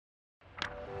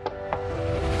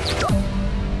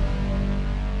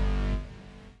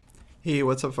Hey,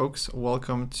 what's up, folks?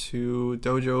 Welcome to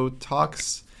Dojo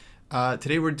Talks.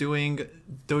 Today we're doing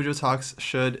Dojo Talks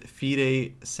Should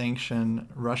FIDE Sanction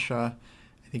Russia?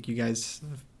 I think you guys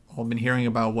have all been hearing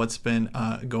about what's been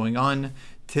going on.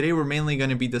 Today we're mainly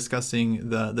going to be discussing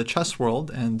the chess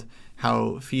world and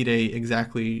how FIDE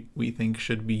exactly we think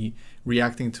should be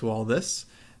reacting to all this.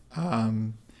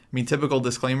 Typical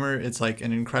disclaimer, it's like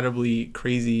an incredibly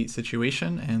crazy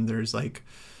situation, and there's like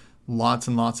lots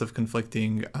and lots of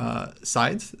conflicting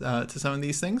sides to some of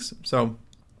these things. So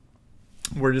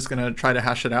we're just going to try to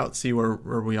hash it out, see where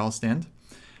we all stand.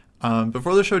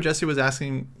 Before the show, Jesse was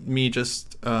asking me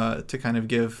just to kind of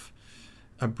give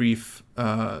a brief,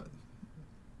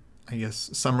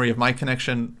 summary of my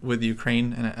connection with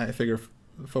Ukraine, and I figure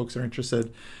folks are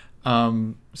interested.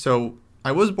 So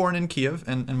I was born in Kiev,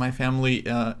 and my family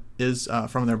is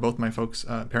from there. Both my folks'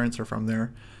 parents are from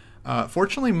there.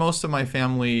 Fortunately, most of my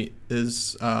family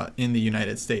is in the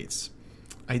United States.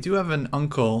 I do have an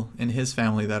uncle and his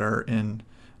family that are in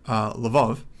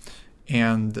Lvov,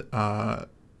 and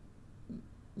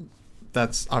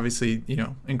that's obviously,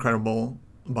 incredible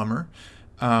bummer,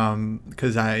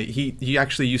 because he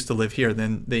actually used to live here.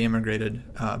 Then they immigrated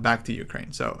back to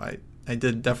Ukraine. So I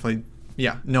did definitely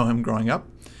know him growing up.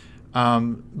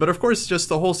 But of course, just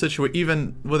the whole situation,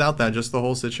 even without that, just the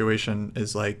whole situation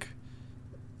is like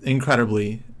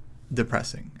incredibly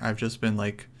depressing. I've just been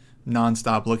like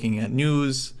nonstop looking at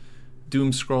news, doom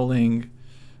scrolling,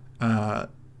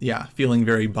 feeling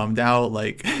very bummed out.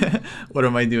 Like, what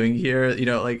am I doing here?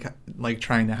 Like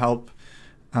trying to help.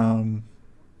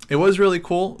 It was really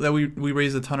cool that we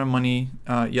raised a ton of money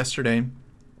yesterday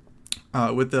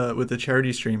with the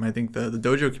charity stream. I think the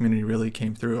dojo community really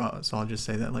came through. So I'll just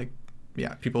say that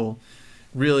people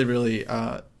really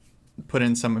put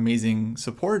in some amazing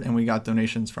support, and we got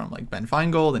donations from like Ben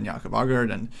Feingold and Jakob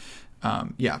Agard, and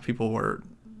people were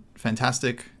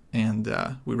fantastic, and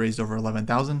we raised over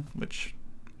 11,000, which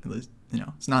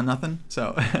it's not nothing.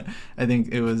 So I think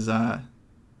it was at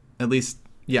least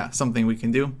something we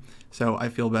can do. So I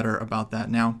feel better about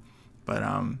that now. But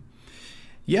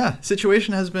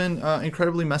situation has been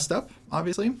incredibly messed up,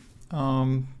 obviously.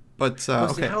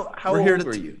 Okay, how old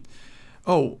were you?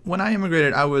 Oh, when I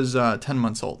immigrated, I was 10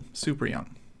 months old, super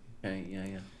young. Okay,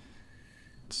 yeah.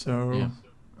 So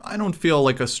I don't feel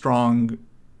like a strong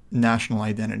national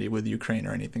identity with Ukraine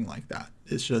or anything like that.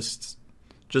 It's just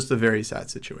a very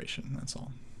sad situation, that's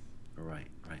all. Right.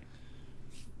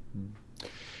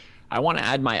 I want to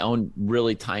add my own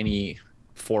really tiny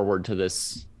forward to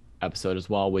this episode as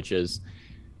well, which is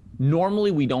normally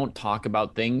we don't talk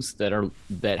about things that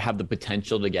have the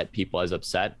potential to get people as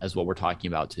upset as what we're talking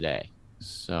about today.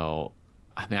 So,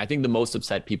 I think the most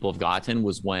upset people have gotten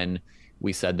was when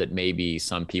we said that maybe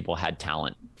some people had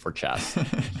talent for chess.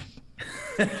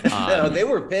 No, they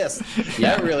were pissed.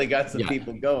 That really got some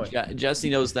people going. Yeah, Jesse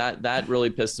knows that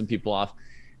really pissed some people off.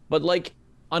 But like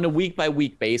on a week by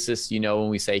week basis, when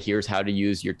we say here's how to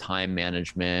use your time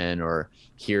management, or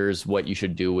here's what you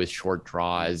should do with short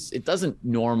draws, it doesn't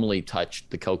normally touch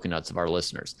the coconuts of our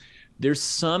listeners. There's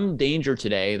some danger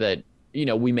today that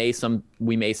we may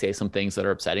say some things that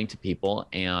are upsetting to people,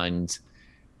 and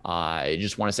I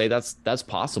just want to say that's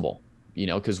possible,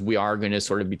 because we are going to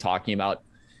sort of be talking about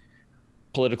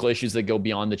political issues that go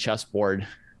beyond the chessboard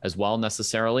as well,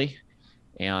 necessarily,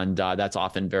 and that's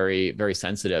often very, very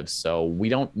sensitive. So we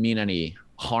don't mean any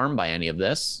harm by any of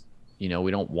this. We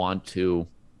don't want to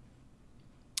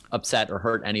upset or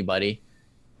hurt anybody,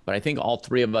 but I think all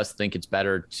three of us think it's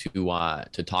better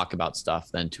to talk about stuff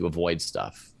than to avoid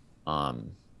stuff.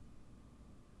 And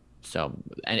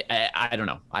I don't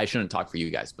know, I shouldn't talk for you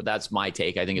guys, but that's my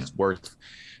take. I think it's worth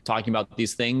talking about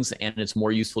these things, and it's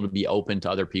more useful to be open to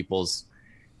other people's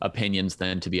opinions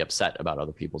than to be upset about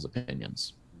other people's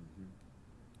opinions.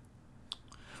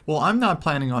 Well, I'm not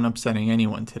planning on upsetting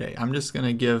anyone today. I'm just going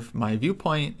to give my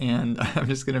viewpoint, and I'm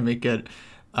just going to make it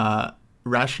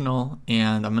rational,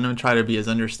 and I'm going to try to be as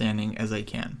understanding as I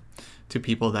can to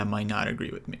people that might not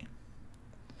agree with me.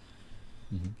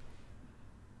 Mm-hmm.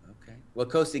 Okay. Well,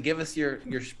 Kosti, give us your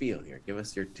spiel here. Give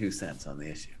us your 2 cents on the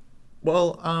issue.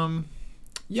 Well,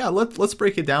 let's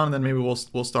break it down, and then maybe we'll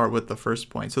start with the first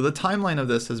point. So the timeline of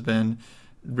this has been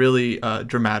really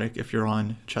dramatic if you're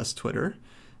on chess Twitter.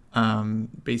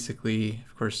 Basically,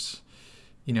 of course,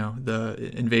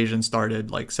 the invasion started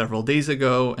like several days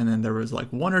ago, and then there was like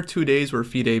 1 or 2 days where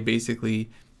FIDE basically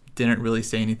didn't really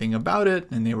say anything about it,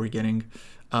 and they were getting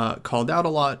called out a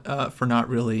lot for not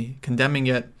really condemning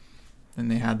it. And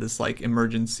they had this like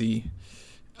emergency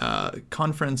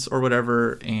conference or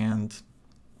whatever, and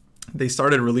they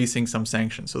started releasing some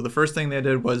sanctions. So the first thing they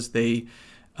did was they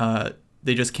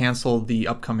they just canceled the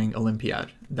upcoming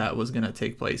Olympiad that was going to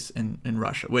take place in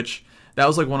Russia, which that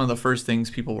was like one of the first things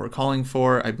people were calling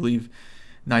for. I believe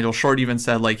Nigel Short even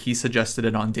said like he suggested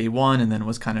it on day one and then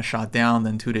was kind of shot down.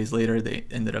 Then 2 days later, they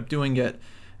ended up doing it.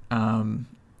 Yeah,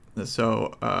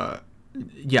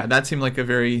 that seemed like a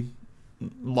very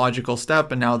logical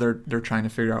step, and now they're trying to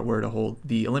figure out where to hold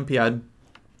the Olympiad.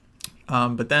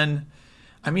 But then,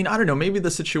 I mean, I don't know, maybe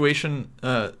the situation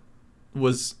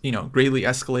was, you know, greatly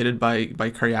escalated by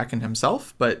Karyakin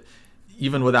himself, but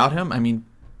even without him, I mean,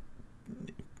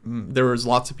 there was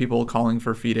lots of people calling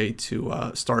for FIDE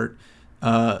to start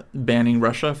banning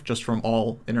Russia just from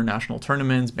all international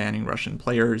tournaments, banning Russian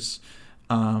players,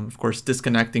 of course,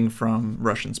 disconnecting from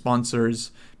Russian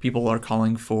sponsors. People are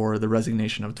calling for the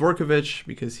resignation of Dvorkovich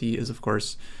because he is, of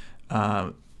course,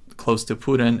 close to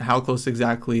Putin. How close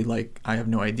exactly, like, I have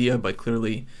no idea, but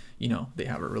clearly, you know, they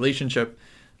have a relationship.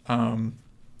 Yeah,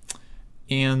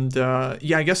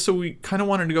 I guess so we kind of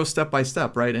wanted to go step by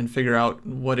step, right, and figure out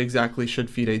what exactly should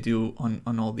FIDE do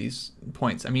on all these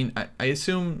points. I mean, I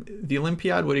assume the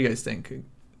Olympiad, what do you guys think?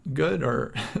 Good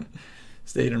or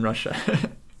stayed in Russia?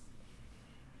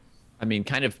 I mean,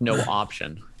 kind of no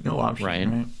option. No option,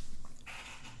 right?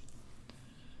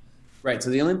 Right. So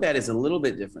the Olympiad is a little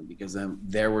bit different because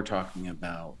there we're talking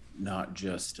about not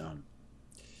just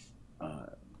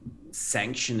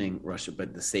sanctioning Russia,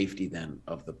 but the safety then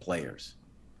of the players.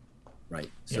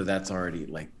 Right. So that's already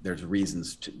like there's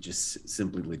reasons to just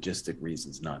simply logistic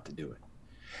reasons not to do it.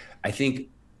 I think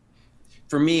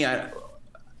for me,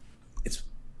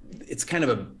 it's kind of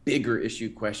a bigger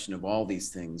issue question of all these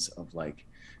things of like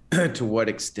to what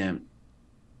extent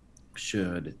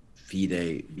should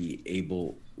FIDE be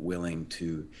willing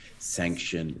to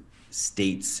sanction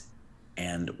states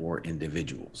and or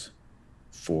individuals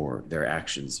for their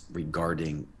actions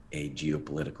regarding a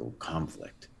geopolitical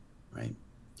conflict, right?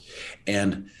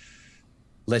 And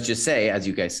let's just say, as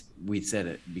you guys, we said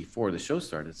it before the show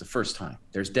started, it's the first time.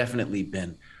 There's definitely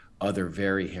been other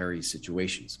very hairy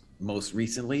situations. Most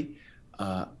recently,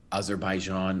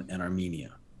 Azerbaijan and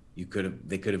Armenia.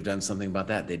 They could have done something about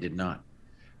that. They did not,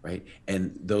 right?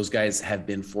 And those guys have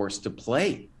been forced to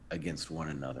play against one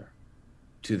another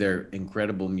to their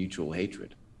incredible mutual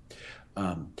hatred.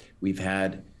 We've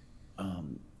had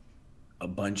a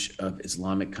bunch of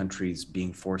Islamic countries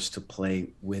being forced to play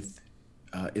with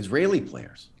Israeli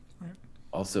players. Right.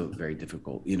 Also very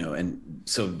difficult, you know, and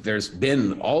so there's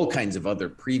been all kinds of other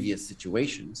previous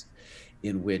situations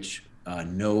in which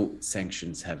no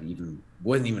sanctions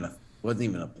wasn't even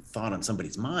a thought on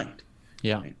somebody's mind.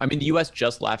 Yeah. Right? I mean, the U.S.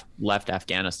 just left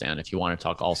Afghanistan, if you want to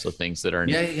talk also things that are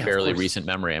in fairly recent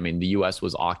memory. I mean, the U.S.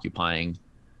 was occupying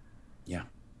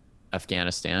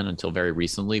Afghanistan until very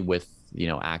recently with, you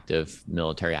know, active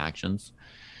military actions.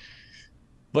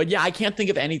 But yeah, I can't think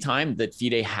of any time that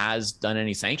FIDE has done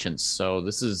any sanctions. So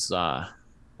this is a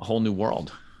whole new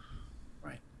world.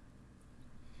 Right.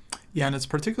 Yeah, and it's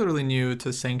particularly new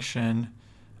to sanction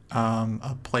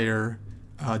a player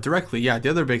directly. Yeah, the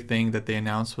other big thing that they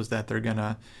announced was that they're going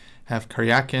to have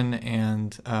Karyakin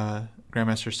and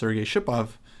Grandmaster Sergei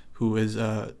Shipov, who is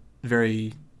a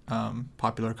very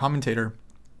popular commentator,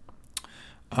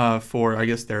 for, I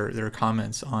guess, their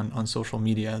comments on social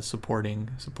media supporting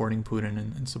Putin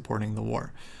and supporting the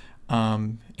war.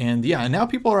 And now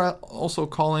people are also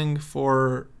calling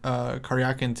for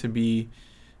Karyakin to be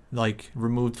like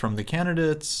removed from the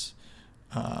candidates,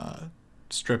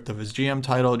 stripped of his GM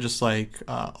title, just like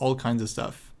all kinds of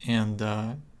stuff. And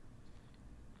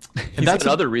that's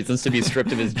other reasons to be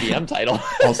stripped of his GM title.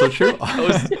 Also true.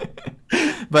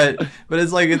 but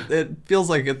it's like it feels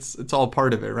like it's all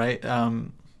part of it, right?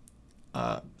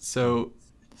 So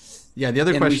yeah, the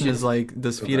other question is like,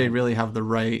 does FIDE really have the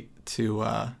right to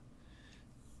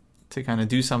kind of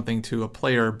do something to a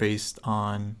player based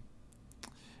on?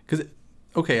 Because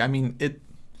I mean,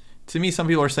 to me, some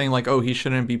people are saying like, oh, he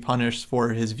shouldn't be punished for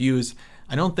his views.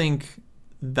 I don't think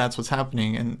that's what's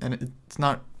happening, and it's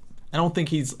not. I don't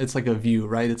think it's like a view,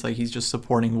 right? It's like he's just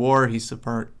supporting war. He's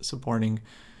supporting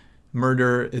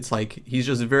murder. It's like he's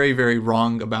just very, very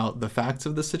wrong about the facts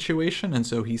of the situation, and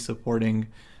so he's supporting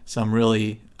some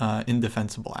really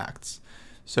indefensible acts.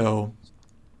 So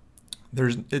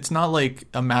it's not like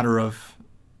a matter of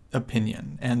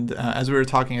opinion. And as we were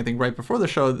talking, I think right before the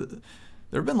show,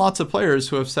 there have been lots of players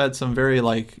who have said some very,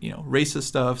 like, you know, racist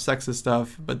stuff, sexist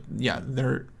stuff, but yeah,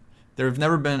 there have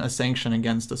never been a sanction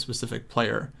against a specific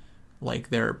player like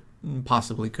there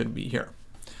possibly could be here.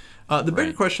 The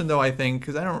bigger question, though, I think,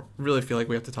 because I don't really feel like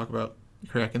we have to talk about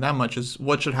Karyakin that much, is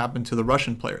what should happen to the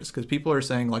Russian players? Because people are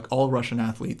saying like all Russian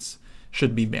athletes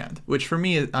should be banned, which for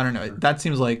me, I don't know, that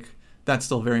seems like that's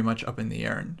still very much up in the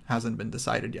air and hasn't been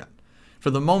decided yet. For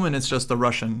the moment, it's just the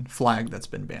Russian flag that's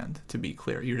been banned, to be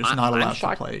clear. You're just not allowed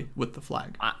to play with the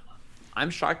flag. I'm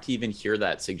shocked to even hear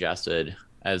that suggested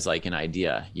as like an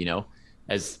idea,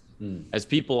 as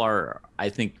people are, I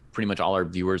think pretty much all our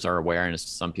viewers are aware, and as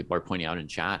some people are pointing out in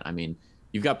chat, I mean,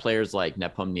 you've got players like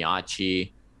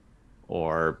Nepomniachtchi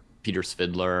or Peter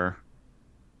Svidler,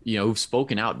 who've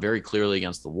spoken out very clearly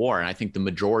against the war. And I think the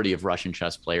majority of Russian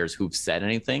chess players who've said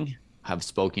anything have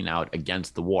spoken out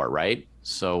against the war, right?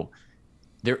 So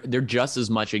they're just as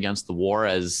much against the war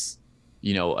as,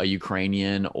 a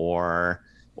Ukrainian or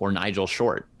Nigel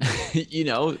Short,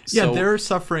 Yeah, so, they're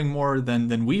suffering more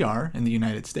than we are in the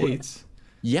United States.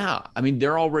 Yeah, I mean,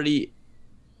 they're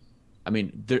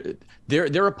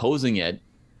opposing it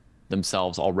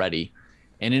themselves already.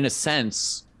 And in a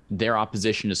sense, their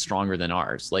opposition is stronger than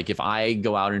ours. Like if I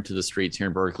go out into the streets here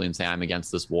in Berkeley and say I'm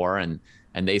against this war, and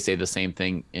they say the same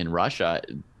thing in Russia,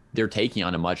 they're taking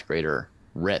on a much greater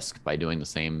risk by doing the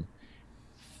same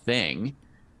thing.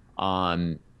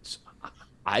 I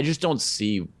just don't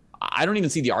even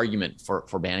see the argument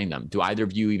for banning them. Do either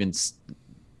of you even,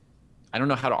 I don't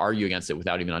know how to argue against it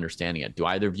without even understanding it. Do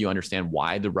either of you understand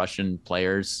why the Russian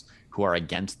players who are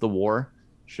against the war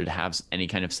should have any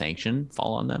kind of sanction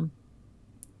fall on them?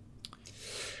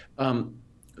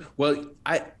 Well,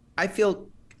 I feel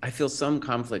some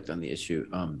conflict on the issue.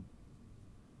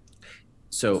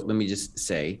 So let me just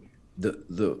say,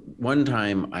 the one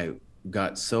time I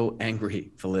got so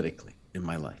angry politically in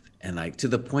my life, and to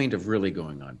the point of really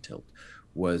going on tilt,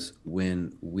 was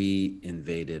when we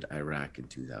invaded Iraq in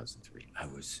 2003. I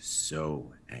was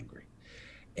so angry.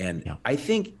 And yeah. I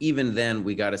think even then,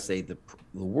 we got to say the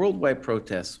worldwide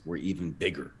protests were even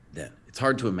bigger then. It's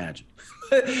hard to imagine.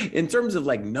 In terms of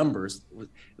like numbers, it was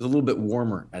a little bit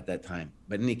warmer at that time.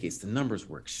 But in any case, the numbers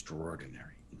were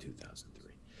extraordinary in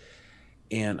 2003.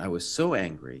 And I was so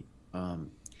angry.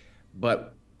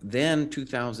 But then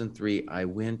 2003, I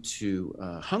went to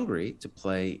Hungary to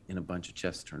play in a bunch of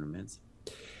chess tournaments.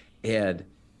 And,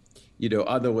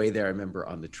 on the way there, I remember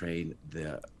on the train,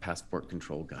 the passport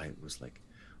control guy was like,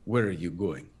 "Where are you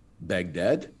going?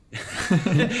 Baghdad?"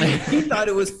 He thought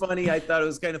it was funny. I thought it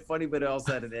was kind of funny, but it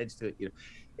also had an edge to it. In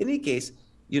any case,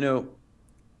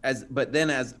 but then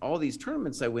as all these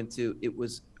tournaments I went to, it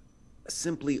was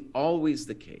simply always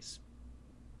the case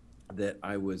that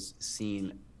I was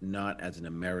seen not as an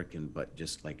American, but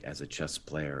just like as a chess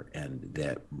player, and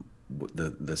that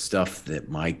the stuff that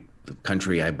the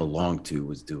country I belonged to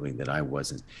was doing, that I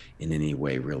wasn't in any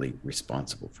way really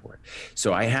responsible for it.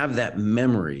 So I have that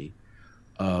memory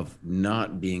of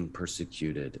not being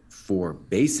persecuted for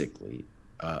basically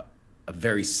a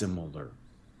very similar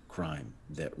crime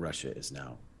that Russia is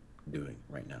now doing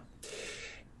right now.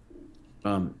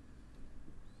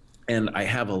 And I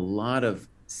have a lot of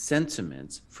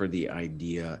sentiments for the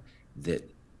idea that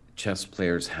chess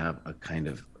players have a kind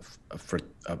of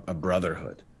a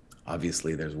brotherhood.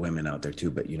 Obviously there's women out there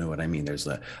too, but you know what I mean? There's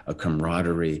a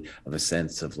camaraderie of a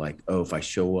sense of like, oh, if I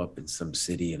show up in some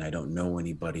city and I don't know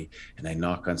anybody and I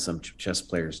knock on some chess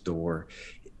player's door,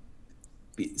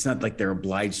 it's not like they're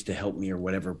obliged to help me or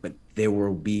whatever, but there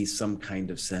will be some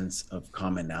kind of sense of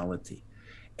commonality.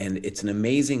 And it's an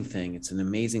amazing thing. It's an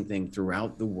amazing thing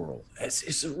throughout the world.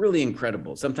 It's really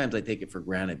incredible. Sometimes I take it for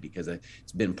granted because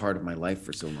it's been part of my life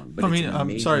for so long. But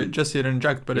I'm sorry, just to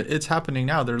interject, but it's happening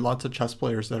now. There are lots of chess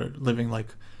players that are living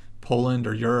like Poland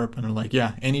or Europe, and are like,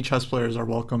 yeah, any chess players are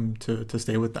welcome to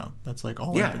stay with them. That's like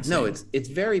all. Yeah, no, it's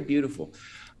very beautiful.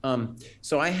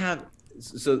 So I have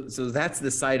so that's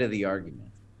the side of the argument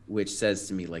which says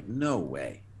to me like, no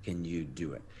way can you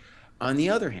do it. On the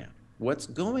other hand, what's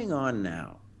going on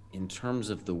now in terms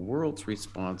of the world's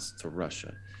response to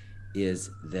Russia is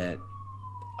that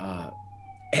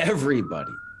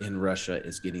everybody in Russia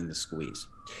is getting the squeeze.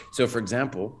 So for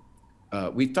example,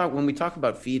 when we talk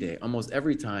about FIDE, almost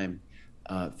every time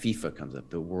FIFA comes up,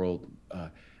 the World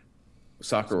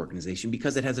Soccer Organization,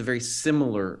 because it has a very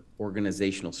similar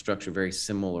organizational structure, very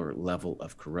similar level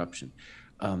of corruption.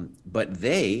 But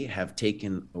they have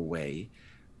taken away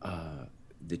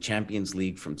the Champions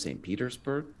League from St.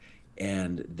 Petersburg.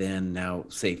 And then now,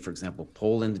 say, for example,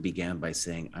 Poland began by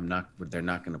saying, they're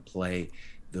not going to play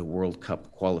the World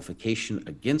Cup qualification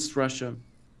against Russia.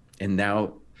 And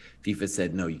now FIFA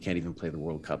said, no, you can't even play the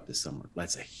World Cup this summer.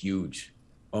 That's a huge,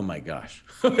 oh my gosh,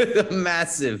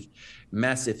 massive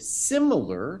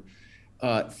similar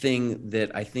thing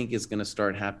that I think is going to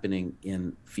start happening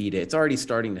in FIDE. It's already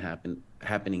starting to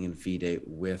happening in FIDE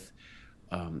with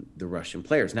the Russian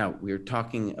players. Now, we're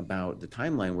talking about the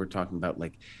timeline. We're talking about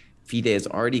like FIDE has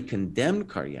already condemned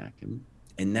Karyakin,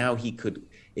 and now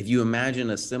If you imagine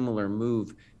a similar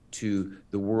move to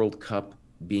the World Cup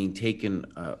being taken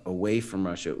away from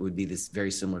Russia, it would be this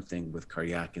very similar thing with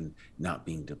Karyakin not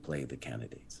being to play the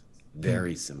candidates.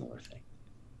 Very similar thing.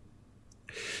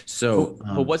 So,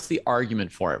 but what's the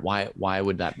argument for it? Why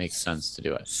would that make sense to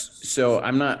do it? So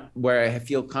I'm not, where I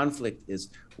feel conflict is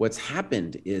what's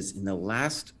happened is in the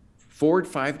last 4 to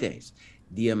 5 days,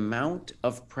 the amount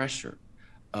of pressure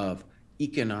of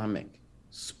economic,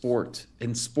 sport,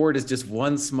 and sport is just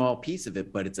one small piece of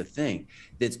it, but it's a thing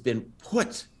that's been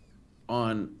put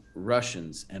on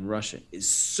Russians and Russia is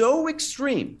so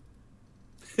extreme.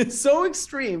 It's so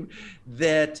extreme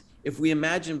that if we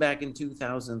imagine back in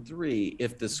 2003,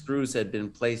 if the screws had been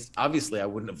placed, obviously I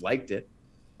wouldn't have liked it.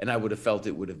 And I would have felt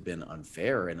it would have been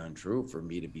unfair and untrue for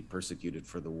me to be persecuted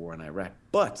for the war in Iraq.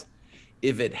 But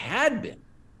if it had been,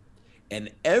 and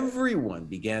everyone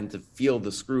began to feel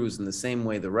the screws in the same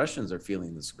way the Russians are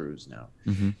feeling the screws now,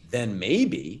 then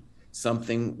maybe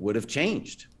something would have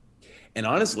changed. And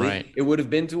honestly, it would have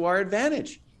been to our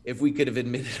advantage if we could have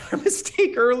admitted our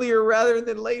mistake earlier rather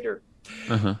than later.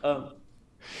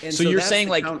 So you're saying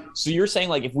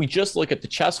like if we just look at the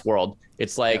chess world,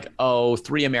 it's like, oh,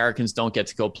 3 Americans don't get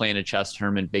to go play in a chess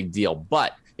tournament, big deal.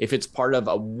 But if it's part of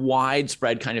a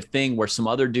widespread kind of thing where some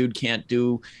other dude can't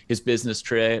do his business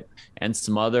trip and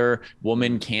some other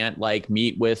woman can't like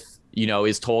meet with, you know,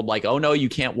 is told like, oh no, you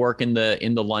can't work in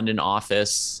the London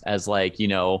office as like, you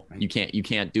know, you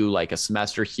can't do like a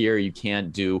semester here. You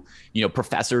can't do, you know,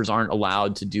 professors aren't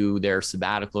allowed to do their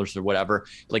sabbaticals or whatever.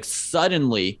 Like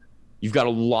suddenly you've got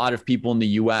a lot of people in the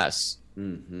US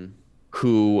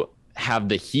who have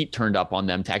the heat turned up on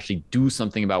them to actually do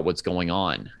something about what's going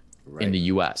on in the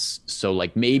US. So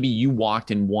like maybe you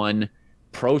walked in one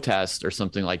protest or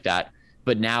something like that,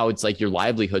 but now it's like your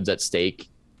livelihood's at stake.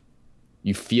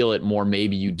 You feel it more.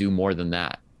 Maybe you do more than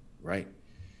that. Right.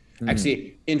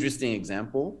 Actually, interesting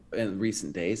example in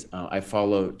recent days. I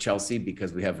follow Chelsea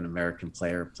because we have an American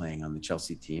player playing on the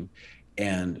Chelsea team.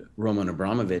 And Roman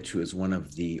Abramovich, who is one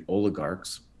of the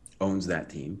oligarchs, owns that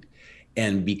team.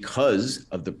 And because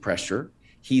of the pressure,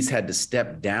 he's had to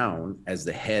step down as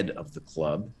the head of the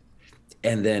club.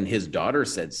 And then his daughter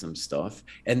said some stuff.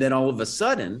 And then all of a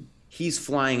sudden, he's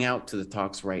flying out to the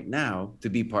talks right now to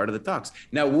be part of the talks.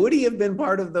 Now, would he have been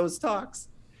part of those talks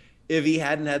if he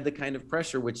hadn't had the kind of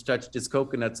pressure which touched his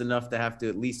coconuts enough to have to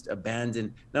at least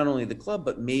abandon not only the club,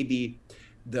 but maybe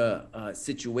the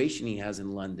situation he has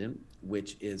in London,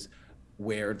 which is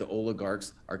where the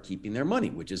oligarchs are keeping their money,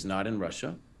 which is not in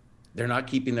Russia. They're not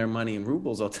keeping their money in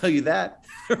rubles, I'll tell you that,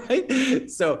 right?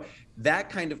 So that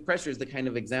kind of pressure is the kind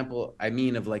of example I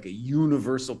mean of like a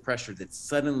universal pressure that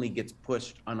suddenly gets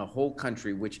pushed on a whole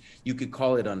country, which you could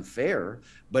call it unfair,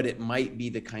 but it might be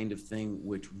the kind of thing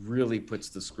which really puts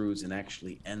the screws and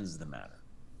actually ends the matter.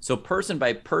 So person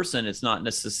by person, it's not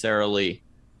necessarily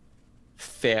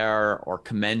fair or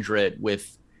commensurate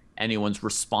with anyone's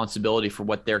responsibility for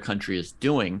what their country is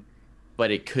doing, but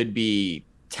it could be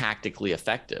tactically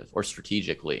effective or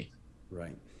strategically.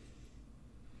 Right.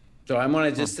 So I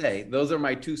want to just say, those are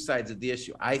my two sides of the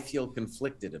issue. I feel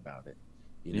conflicted about it,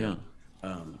 you know,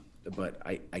 but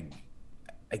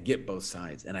I get both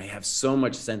sides, and I have so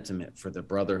much sentiment for the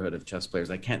brotherhood of chess players.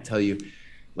 I can't tell you,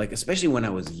 like, especially when I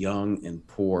was young and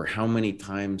poor, how many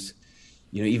times,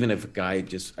 you know, even if a guy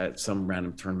just at some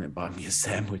random tournament bought me a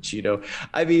sandwich, you know,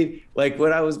 I mean, like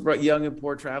when I was young and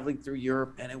poor traveling through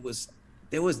Europe, and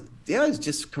there was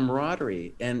just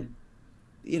camaraderie. And,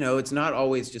 you know, it's not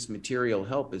always just material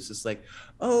help. It's just like,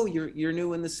 oh, you're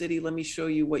new in the city. Let me show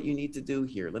you what you need to do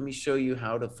here. Let me show you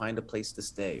how to find a place to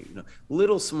stay. You know,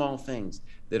 little small things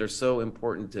that are so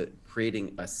important to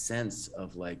creating a sense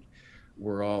of like,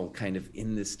 we're all kind of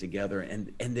in this together.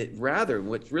 And that rather,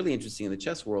 what's really interesting in the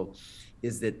chess world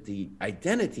is that the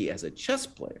identity as a chess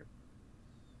player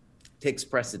takes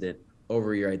precedent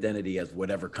over your identity as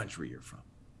whatever country you're from,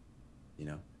 you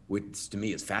know, which to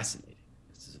me is fascinating.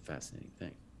 This is a fascinating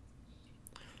thing.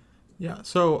 Yeah.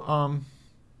 So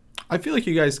I feel like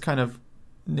you guys kind of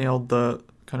nailed the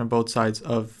kind of both sides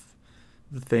of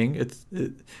the thing.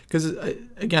 Because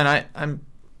again, I'm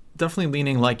definitely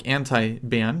leaning like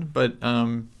anti-ban, but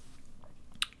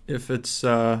if it's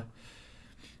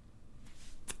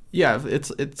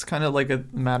it's kind of like a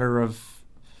matter of,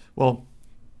 well,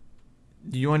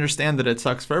 you understand that it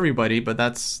sucks for everybody, but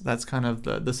that's kind of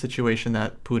the situation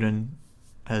that Putin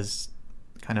has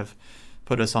kind of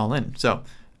put us all in. So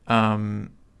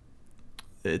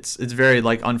it's very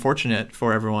like unfortunate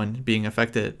for everyone being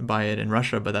affected by it in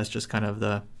Russia, but that's just kind of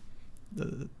the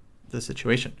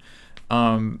situation.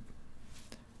 I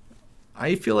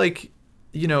feel like,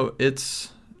 you know,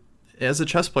 it's as a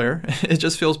chess player, it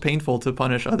just feels painful to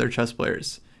punish other chess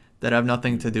players that have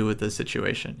nothing to do with the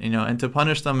situation, and to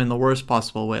punish them in the worst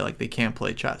possible way, like they can't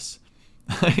play chess.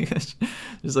 It's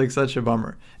just like such a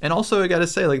bummer. And also, I gotta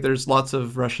say, like, there's lots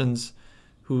of Russians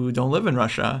who don't live in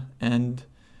Russia and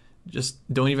just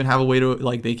don't even have a way to,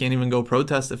 like, they can't even go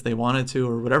protest if they wanted to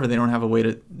or whatever. They don't have a way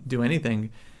to do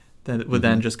anything that would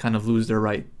then just kind of lose their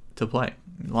right to play.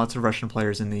 Lots of Russian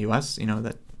players in the US,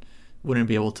 that wouldn't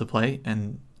be able to play,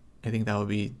 and I think that would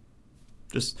be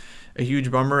just a huge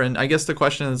bummer. And I guess the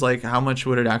question is, like, how much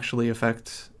would it actually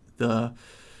affect the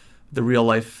real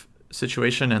life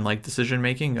situation and, like, decision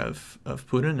making of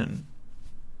Putin? And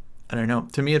I don't know.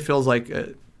 To me, it feels like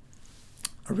a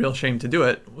real shame to do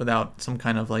it without some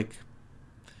kind of, like,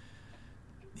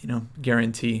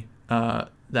 guarantee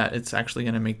that it's actually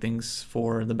going to make things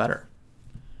for the better.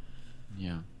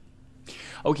 Yeah.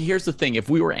 Okay, here's the thing. If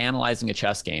we were analyzing a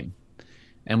chess game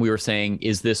and we were saying,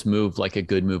 is this move like a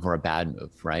good move or a bad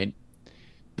move, right?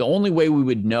 The only way we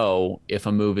would know if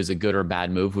a move is a good or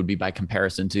bad move would be by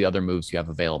comparison to the other moves you have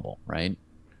available, right?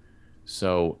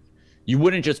 So you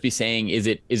wouldn't just be saying, is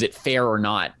it fair or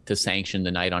not to sanction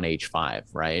the knight on h5,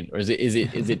 right? Or is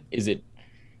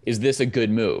this a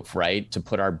good move, right? To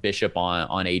put our bishop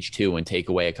on h2 and take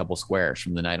away a couple squares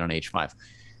from the knight on h5.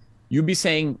 You'd be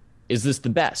saying, is this the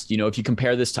best? If you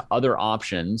compare this to other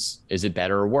options, is it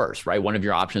better or worse, right? One of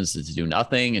your options is to do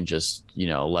nothing and just,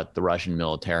 let the Russian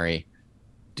military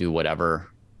do whatever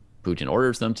Putin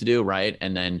orders them to do, right?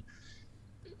 And then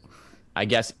I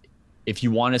guess if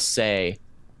you want to say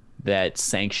that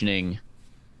sanctioning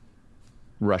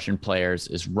Russian players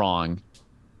is wrong,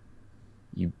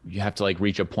 you have to, like,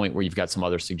 reach a point where you've got some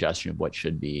other suggestion of what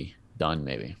should be done,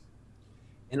 maybe.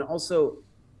 And also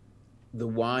the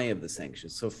why of the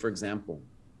sanctions. So, for example,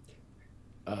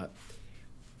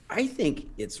 I think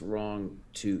it's wrong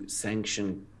to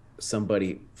sanction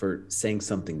somebody for saying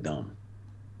something dumb.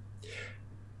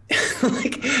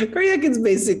 Like, Karyakin's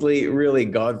basically really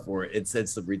gone for it. It said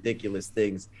some ridiculous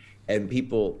things, and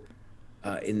people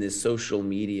in this social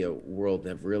media world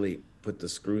have really put the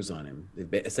screws on him.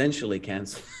 They've essentially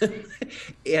canceled him.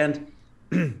 And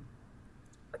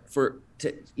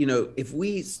if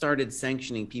we started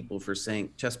sanctioning people for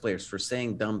saying, chess players for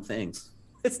saying dumb things,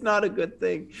 it's not a good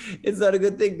thing. It's not a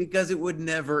good thing because it would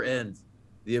never end,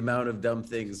 the amount of dumb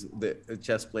things that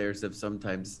chess players have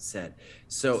sometimes said.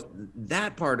 So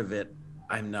that part of it,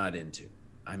 I'm not into.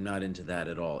 I'm not into that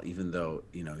at all, even though,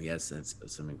 he has said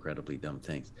some incredibly dumb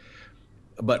things.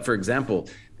 But for example,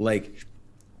 like,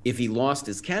 if he lost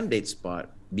his candidate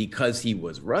spot because he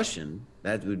was Russian,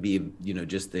 that would be,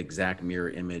 just the exact mirror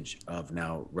image of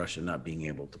now Russia not being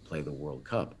able to play the World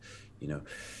Cup,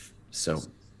 So,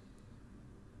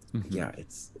 yeah,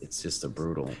 it's just a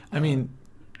brutal. I mean,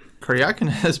 Karyakin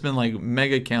has been, like,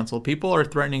 mega canceled. People are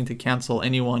threatening to cancel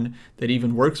anyone that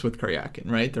even works with Karyakin,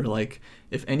 right? They're like,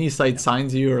 if any site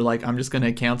signs you, or, like, I'm just going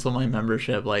to cancel my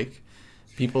membership, like,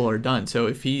 people are done. So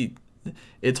if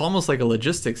it's almost like a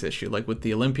logistics issue, like with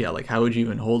the Olympia, like, how would you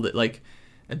even hold it? Like,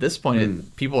 at this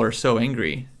point, people are so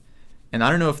angry. And I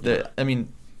don't know if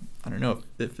I don't know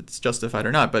if it's justified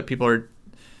or not, but people are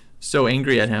so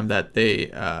angry at him that they,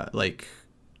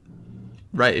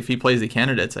 right, if he plays the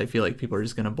candidates, I feel like people are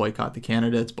just going to boycott the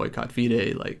candidates, boycott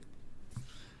FIDE. Like,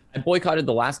 I boycotted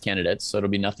the last candidates, so it'll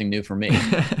be nothing new for me.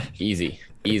 Easy,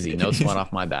 no sweat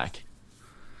off my back.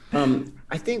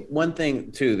 I think one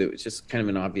thing too that was just kind of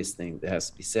an obvious thing that has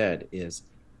to be said is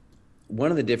one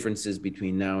of the differences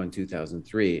between now and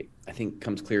 2003, I think,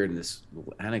 comes clear in this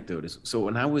little anecdote. Is, so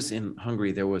when I was in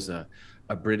Hungary, there was a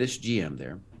British GM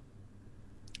there,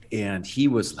 and he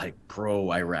was like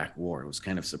pro-Iraq war. It was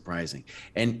kind of surprising.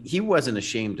 And he wasn't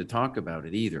ashamed to talk about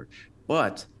it either.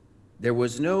 But there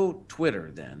was no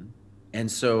Twitter then.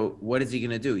 And so what is he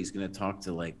going to do? He's going to talk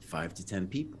to like 5 to 10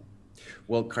 people.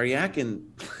 Well, Karyakin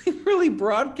really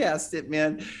broadcast it,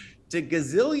 man, to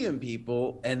gazillion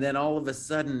people. And then all of a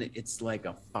sudden it's like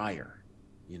a fire,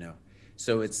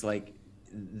 So it's like,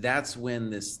 that's when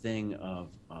this thing of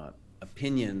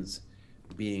opinions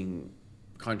being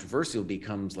controversial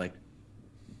becomes like,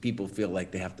 people feel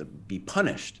like they have to be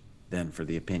punished then for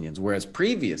the opinions. Whereas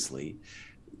previously,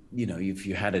 if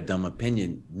you had a dumb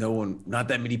opinion, not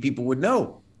that many people would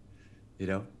know,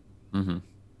 Mm-hmm.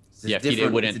 Yeah,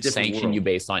 FIDE wouldn't sanction world. You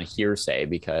based on hearsay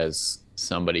because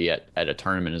somebody at a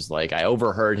tournament is like, I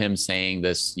overheard him saying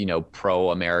this,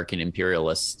 pro-American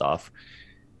imperialist stuff.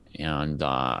 And,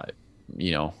 I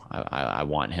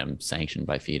want him sanctioned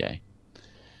by FIDE.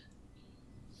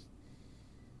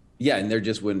 Yeah, and there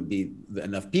just wouldn't be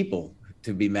enough people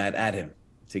to be mad at him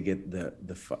to get the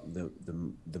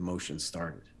motion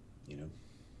started,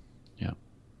 Yeah.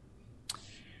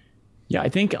 Yeah, I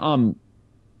think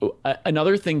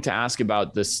another thing to ask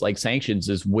about this like sanctions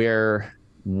is where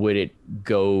would it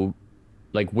go?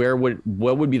 Like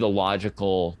what would be the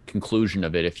logical conclusion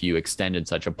of it if you extended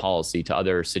such a policy to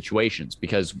other situations?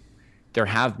 Because there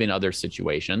have been other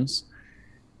situations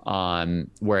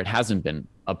where it hasn't been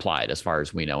applied, as far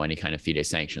as we know, any kind of FIDE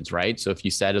sanctions, right? So if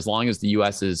you said as long as the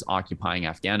U.S. is occupying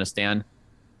Afghanistan,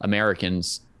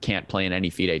 Americans can't play in any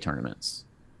FIDE tournaments,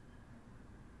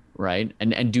 right?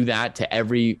 And do that to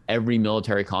every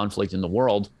military conflict in the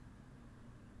world.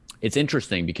 It's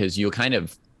interesting because you kind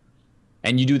of,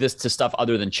 and you do this to stuff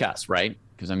other than chess, right?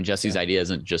 Because I mean, Jesse's idea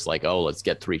isn't just like, oh, let's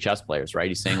get 3 chess players, right?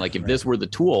 He's saying like, if this were the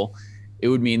tool, it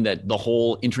would mean that the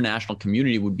whole international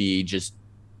community would be just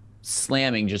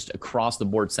slamming just across the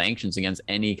board sanctions against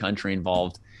any country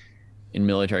involved in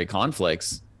military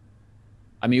conflicts.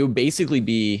 I mean, it would basically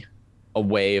be a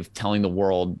way of telling the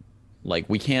world, like,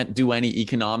 we can't do any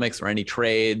economics or any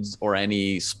trades or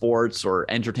any sports or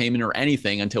entertainment or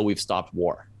anything until we've stopped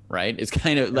war, right? It's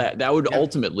kind of that would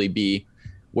ultimately be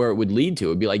where it would lead to. It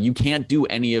would be like, you can't do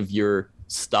any of your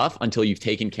stuff until you've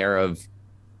taken care of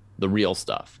the real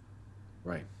stuff.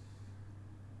 Right.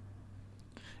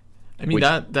 I mean,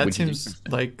 that seems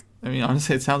like, I mean,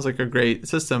 honestly, it sounds like a great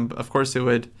system. Of course, it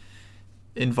would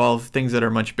involve things that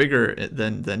are much bigger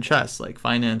than chess, like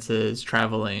finances,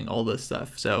 traveling, all this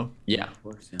stuff. So yeah, Of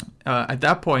course, at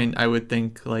that point, I would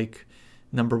think, like,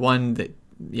 number one, that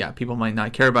people might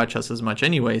not care about chess as much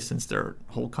anyway, since their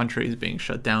whole country is being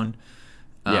shut down.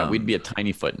 Yeah, we'd be a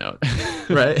tiny footnote.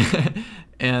 Right.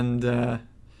 And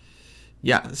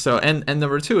so and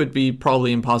number two, it'd be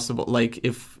probably impossible. Like,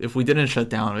 if we didn't shut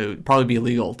down, it would probably be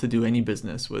illegal to do any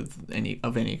business with any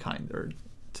kind, or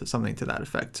to something to that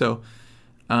effect. So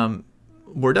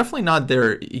we're definitely not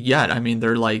there yet. I mean,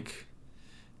 they're like,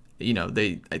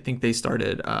 I think they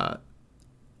started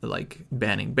like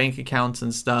banning bank accounts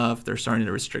and stuff. They're starting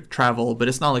to restrict travel, but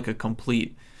it's not like a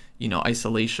complete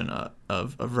isolation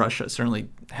of Russia. Certainly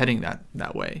heading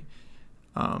that way.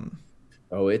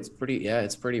 Oh, it's pretty real.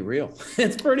 It's pretty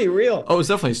real. Oh, it's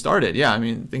definitely started. Yeah, I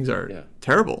mean, things are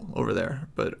terrible over there.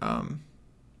 But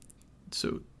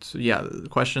so yeah, the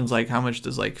question's like, how much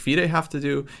does like FIDE have to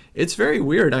do? It's very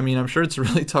weird. I mean, I'm sure it's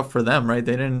really tough for them, right?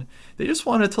 They just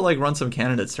wanted to like run some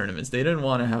candidates tournaments. They didn't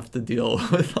want to have to deal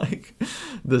with like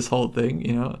this whole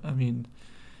thing, I mean,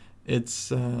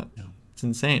 it's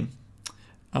insane.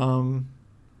 What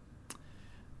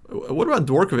about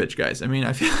Dvorkovich, guys? I mean,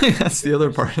 I feel like that's the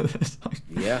other part of this.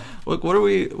 Yeah. Look, what are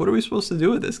we supposed to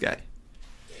do with this guy?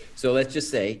 So let's just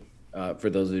say, for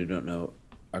those who don't know,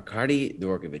 Arkady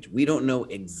Dvorkovich, we don't know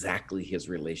exactly his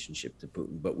relationship to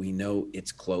Putin, but we know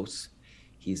it's close.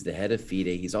 He's the head of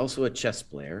FIDE. He's also a chess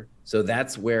player. So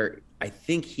that's where I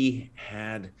think he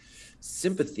had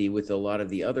sympathy with a lot of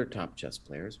the other top chess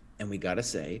players. And we got to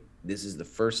say, this is the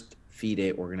first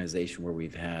FIDE organization where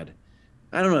we've had,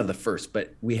 I don't know the first,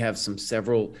 but we have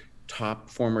several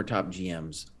former top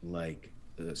GMs like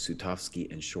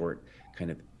Sutovsky and Short kind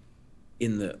of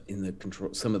in the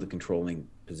control, some of the controlling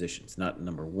positions, not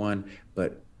number one,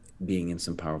 but being in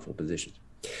some powerful positions.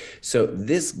 So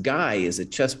this guy is a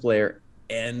chess player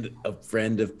and a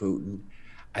friend of Putin.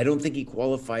 I don't think he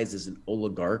qualifies as an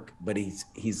oligarch, but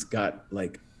he's got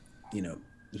like,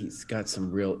 he's got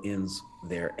some real ins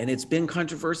there. And it's been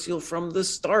controversial from the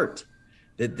start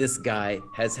that this guy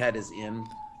has had his in.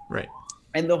 Right.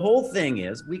 And the whole thing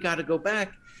is, we got to go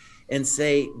back and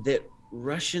say that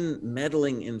Russian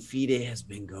meddling in FIDE has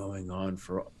been going on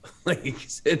for like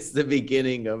since the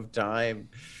beginning of time.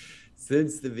 At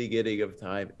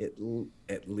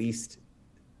least,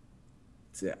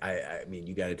 I mean,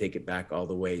 you got to take it back all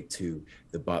the way to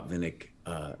the Botvinnik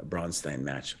Bronstein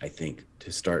match, I think,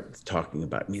 to start talking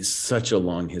about. I mean, it's such a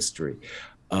long history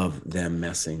of them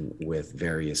messing with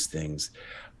various things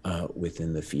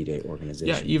within the FIDE organization.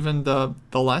 Yeah, even the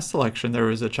last election, there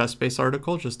was a chess-based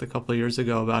article just a couple of years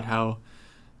ago about how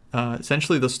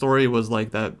essentially the story was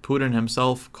like that Putin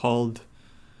himself called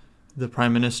the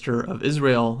prime minister of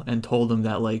Israel and told him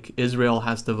that like Israel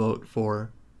has to vote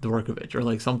for Dvorkovich, or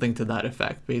like something to that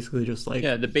effect. Basically just like...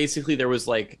 Yeah, basically there was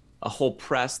like a whole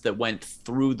press that went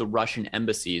through the Russian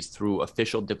embassies, through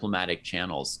official diplomatic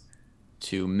channels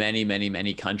to many, many,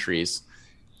 many countries,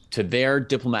 to their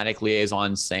diplomatic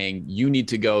liaisons saying, you need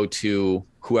to go to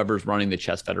whoever's running the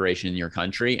chess federation in your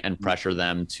country and pressure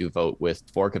them to vote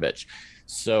with Dvorkovich.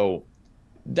 So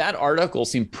that article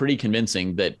seemed pretty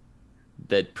convincing that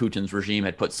Putin's regime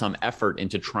had put some effort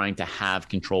into trying to have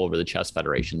control over the chess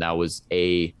federation. That was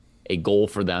a goal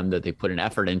for them that they put an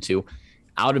effort into.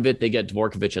 Out of it, they get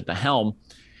Dvorkovich at the helm.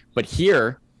 But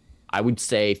here, I would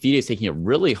say FIDE is taking a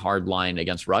really hard line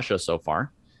against Russia so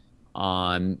far.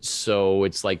 So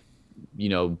it's like,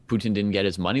 Putin didn't get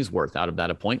his money's worth out of that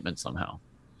appointment somehow.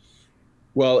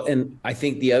 Well, and I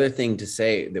think the other thing to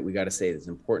say that we got to say that's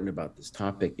important about this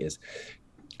topic is,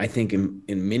 I think in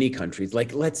many countries,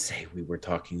 like let's say we were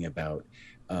talking about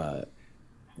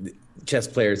chess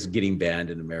players getting banned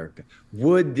in America,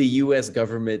 would the U.S.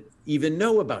 government even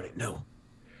know about it? No.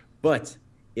 But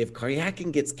if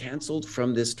Karyakin gets canceled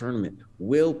from this tournament,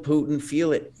 will Putin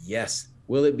feel it? Yes.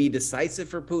 Will it be decisive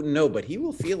for Putin? No, but he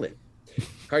will feel it.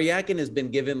 Karyakin has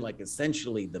been given like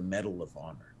essentially the Medal of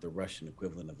Honor, the Russian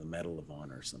equivalent of the Medal of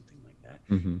Honor or something like that.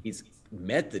 Mm-hmm. He's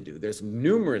met the dude. There's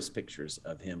numerous pictures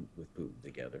of him with Putin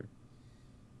together.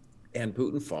 And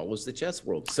Putin follows the chess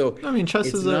world. So I mean,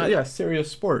 chess is a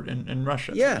serious sport in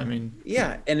Russia. Yeah. I mean,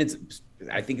 yeah. And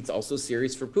I think it's also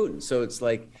serious for Putin. So it's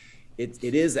like, it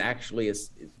is actually, it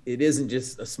isn't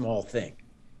just a small thing.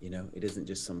 It isn't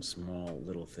just some small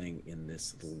little thing in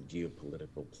this little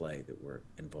geopolitical play that we're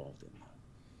involved in.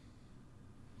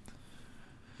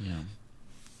 Yeah.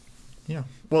 Yeah.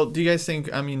 Well, do you guys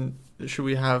think, I mean, should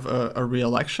we have a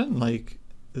re-election? Like,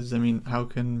 how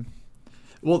can...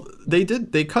 Well,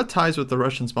 they cut ties with the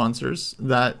Russian sponsors.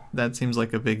 That seems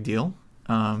like a big deal.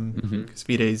 Because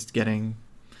FIDE's getting,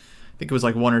 I think it was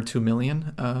like 1 or 2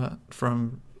 million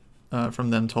from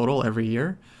them total every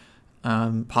year.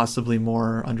 Possibly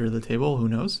more under the table, who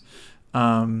knows?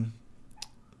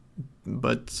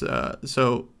 But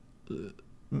so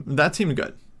that seemed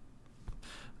good.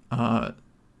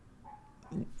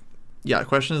 Yeah,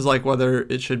 question is like whether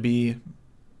it should be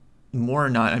more or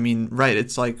not. I mean, right,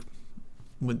 it's like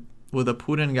with a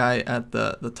Putin guy at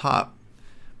the top,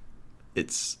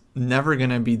 it's never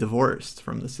going to be divorced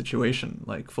from the situation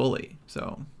like fully.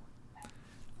 So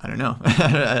I don't know.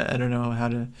 I don't know how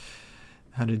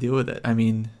to deal with it. I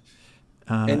mean,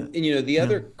 and the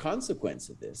other consequence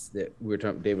of this that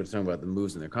David was talking about, the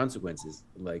moves and their consequences,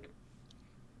 like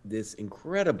this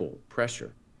incredible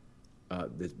pressure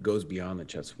that goes beyond the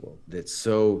chess world, that's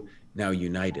so now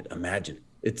united. Imagine,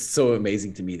 it's so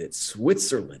amazing to me that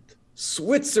Switzerland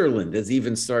has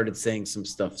even started saying some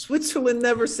stuff. Switzerland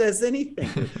never says anything.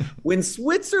 When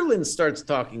Switzerland starts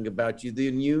talking about you,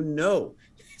 then you're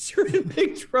in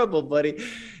big trouble, buddy.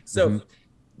 So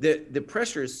the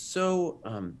pressure is so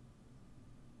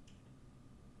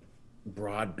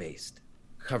broad-based,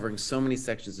 covering so many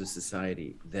sections of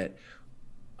society, that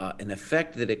an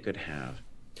effect that it could have,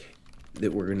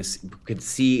 that could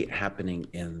see happening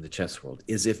in the chess world,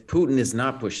 is if Putin is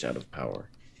not pushed out of power.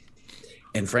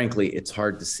 And frankly, it's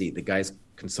hard to see. The guy's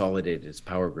consolidated his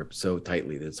power grip so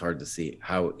tightly that it's hard to see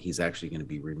how he's actually going to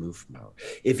be removed from power.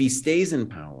 If he stays in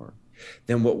power,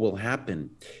 then what will happen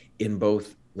in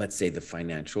both, let's say, the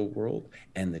financial world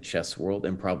and the chess world,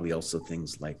 and probably also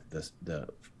things like the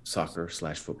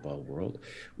soccer/football world,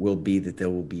 will be that there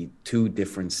will be two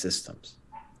different systems.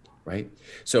 Right?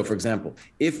 So, for example,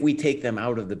 if we take them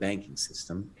out of the banking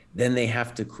system, then they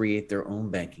have to create their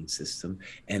own banking system,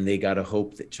 and they got to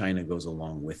hope that China goes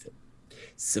along with it.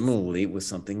 Similarly, with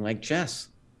something like chess,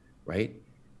 right?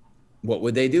 What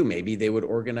would they do? Maybe they would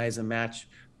organize a match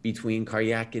between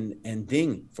Karyakin and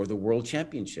Ding for the world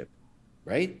championship,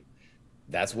 right?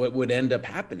 That's what would end up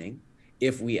happening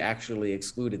if we actually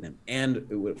excluded them. And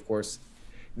it would, of course,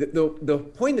 the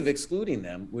point of excluding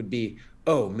them would be,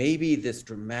 oh, maybe this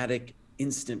dramatic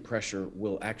instant pressure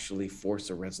will actually force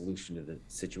a resolution to the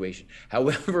situation.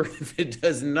 However, if it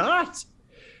does not,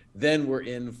 then we're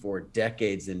in for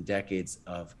decades and decades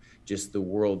of just the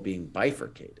world being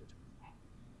bifurcated,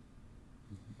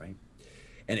 right?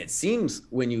 And it seems,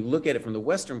 when you look at it from the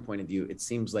Western point of view, it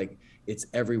seems like it's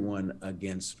everyone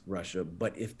against Russia.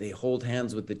 But if they hold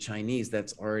hands with the Chinese,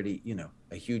 that's already,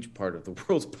 a huge part of the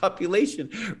world's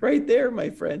population right there, my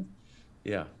friend.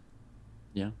 Yeah.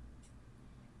 Yeah.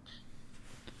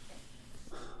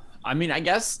 I mean, I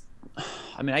guess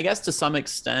to some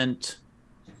extent,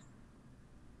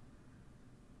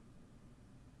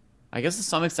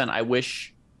 I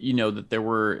wish, that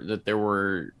there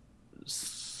were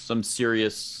some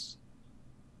serious,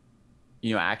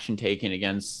 action taken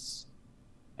against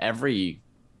every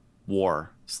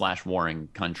warring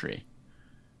country.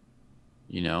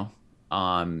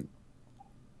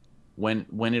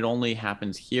 When it only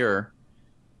happens here,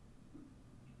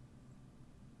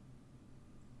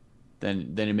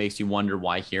 then it makes you wonder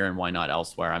why here and why not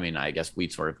elsewhere. I mean, I guess we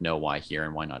sort of know why here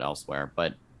and why not elsewhere,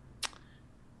 but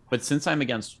since I'm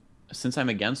against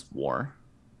war,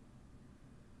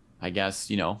 I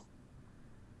guess, I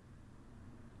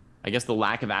guess the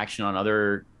lack of action on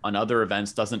other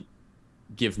events doesn't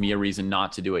give me a reason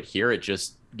not to do it here. It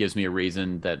just gives me a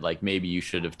reason that, like, maybe you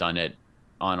should have done it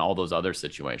on all those other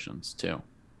situations too.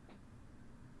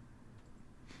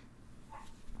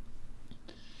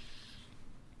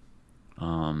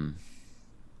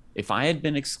 if I had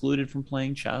been excluded from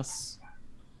playing chess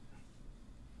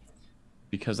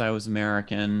because I was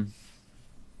American,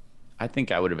 I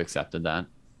think I would have accepted that.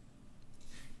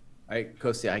 All right,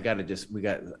 Kostya, we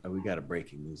got a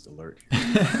breaking news alert.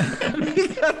 We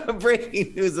got a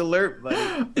breaking news alert, buddy.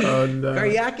 Oh no.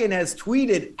 Karyakin has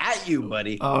tweeted at you,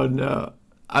 buddy. Oh no.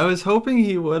 I was hoping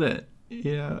he wouldn't.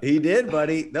 Yeah. He did,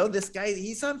 buddy. No, this guy,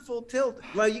 he's on full tilt.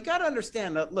 Well, you got to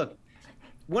understand. Look,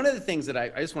 one of the things that I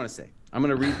just want to say, I'm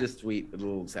going to read this tweet a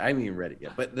little. I haven't even read it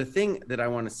yet. But the thing that I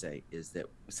want to say is that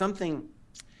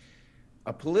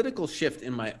a political shift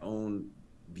in my own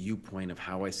viewpoint of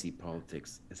how I see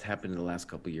politics has happened in the last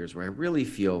couple of years, where I really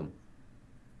feel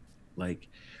like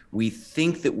we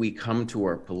think that we come to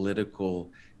our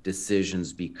political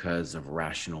decisions because of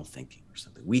rational thinking or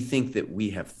something. We think that we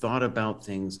have thought about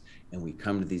things and we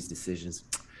come to these decisions.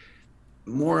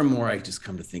 More and more, I just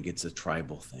come to think it's a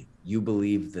tribal thing. You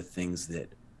believe the things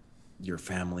that your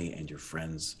family and your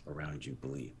friends around you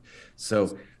believe.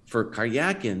 So for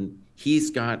Karyakin, he's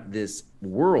got this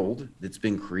world that's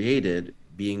been created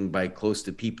being by close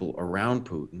to people around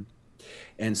Putin.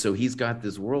 And so he's got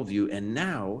this worldview. And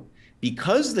now,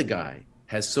 because the guy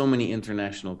has so many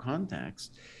international contacts,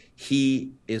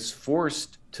 he is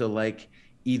forced to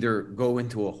either go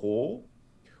into a hole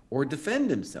or defend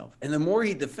himself. And the more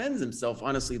he defends himself,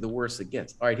 honestly, the worse it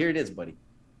gets. All right, here it is, buddy.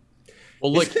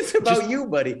 Well, look, it's about you,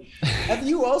 buddy. Have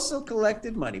you also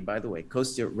collected money? By the way,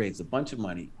 Kostya raised a bunch of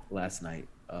money last night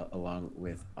along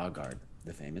with Agard,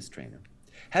 the famous trainer.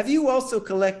 Have you also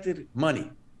collected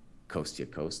money, Kostya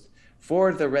Kost,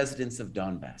 for the residents of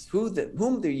Donbass,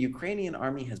 whom the Ukrainian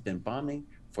army has been bombing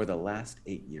for the last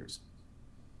 8 years?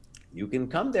 You can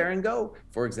come there and go,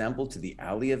 for example, to the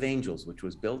Alley of Angels, which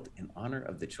was built in honor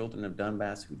of the children of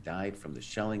Donbass who died from the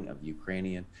shelling of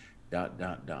Ukrainian ...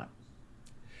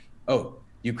 Oh,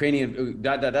 Ukrainian ...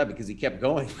 because he kept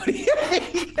going. He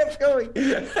kept going.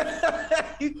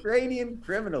 Ukrainian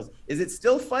criminals. Is it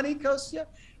still funny, Kostya?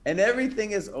 And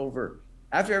everything is over.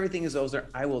 After everything is over,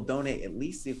 I will donate at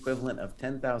least the equivalent of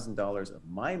 $10,000 of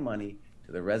my money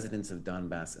to the residents of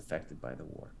Donbass affected by the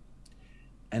war.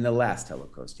 And the last, hello,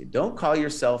 Kostya. Don't call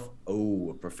yourself,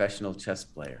 a professional chess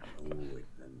player.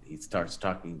 And he starts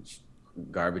talking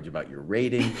garbage about your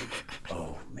rating.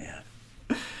 Oh, man.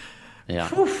 Yeah.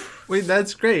 Whew. Wait,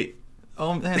 that's great.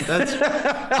 Oh man,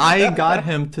 I got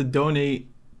him to donate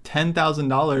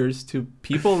 $10,000 to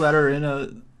people that are in a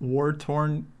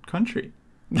war-torn country.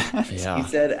 Yeah. He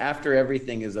said after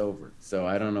everything is over. So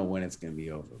I don't know when it's going to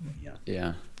be over. But yeah.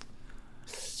 Yeah.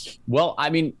 Well, I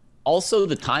mean, also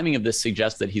the timing of this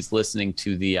suggests that he's listening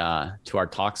to to our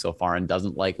talk so far and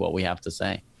doesn't like what we have to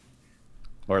say,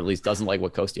 or at least doesn't like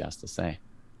what Kostya has to say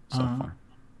so far.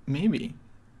 Maybe.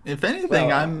 If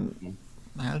anything,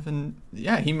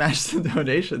 he matched the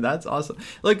donation. That's awesome.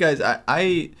 Look, guys,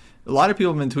 a lot of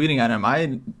people have been tweeting at him.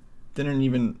 I didn't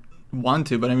even want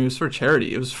to, but I mean, it was for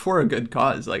charity. It was for a good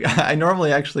cause. I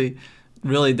normally actually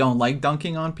really don't like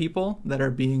dunking on people that are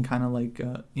being kind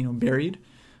of buried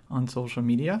on social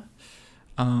media.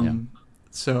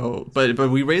 So, but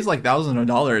we raised thousands of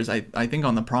dollars, I think,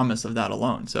 on the promise of that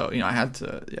alone. So, I had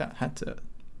to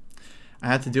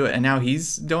do it. And now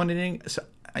he's donating. So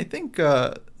I think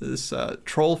this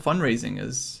troll fundraising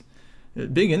is a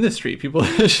big industry. People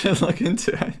should look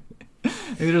into it. I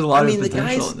think there's a lot of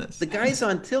potential in this. The guy's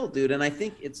on tilt, dude. And I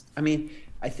think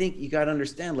I think you got to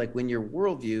understand, when your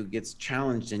worldview gets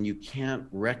challenged and you can't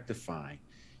rectify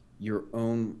your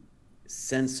own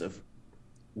sense of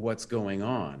what's going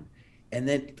on. And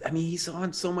then, he's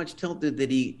on so much tilt, dude,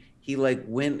 that he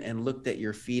went and looked at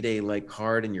your FIDE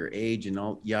card and your age and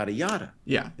all yada yada.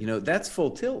 Yeah. That's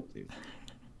full tilt, dude.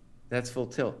 That's full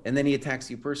tilt. And then he attacks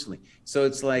you personally. So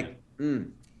it's I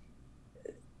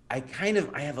have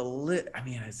I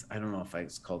don't know if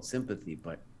it's called sympathy,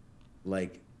 but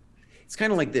it's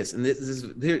kind of like this. And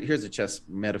here's a chess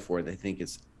metaphor that I think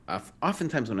is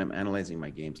oftentimes when I'm analyzing my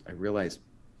games, I realize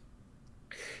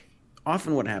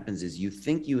often what happens is you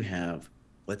think you have,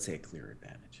 let's say, a clear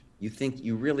advantage. You think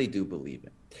you really do believe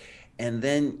it. And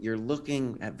then you're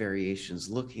looking at variations,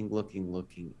 looking,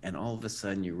 and all of a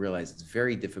sudden you realize it's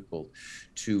very difficult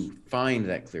to find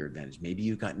that clear advantage. Maybe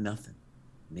you got nothing.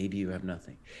 Maybe you have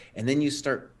nothing. And then you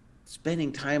start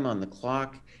spending time on the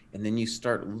clock, and then you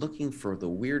start looking for the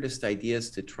weirdest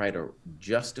ideas to try to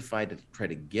justify, to try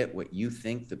to get what you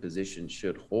think the position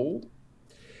should hold.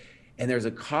 And there's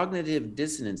a cognitive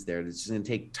dissonance there that's going to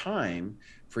take time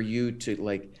for you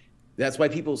to that's why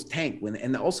people tank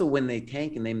and also when they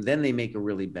tank and then they make a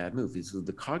really bad move. So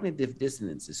the cognitive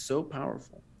dissonance is so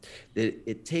powerful that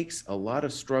it takes a lot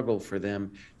of struggle for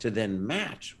them to then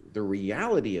match the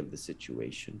reality of the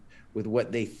situation with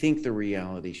what they think the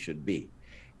reality should be.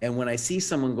 And when I see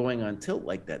someone going on tilt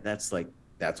like that, that's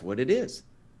what it is.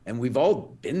 And we've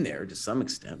all been there to some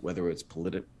extent, whether it's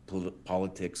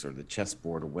politics or the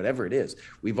chessboard or whatever it is.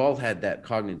 We've all had that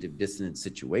cognitive dissonance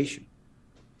situation.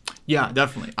 Yeah,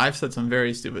 definitely. I've said some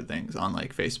very stupid things on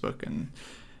like Facebook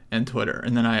and Twitter,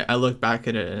 and then I look back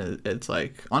at it, and it's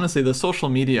like, honestly, the social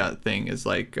media thing is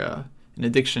like an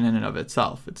addiction in and of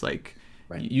itself. It's like,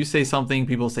 right, you say something,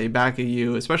 people say back at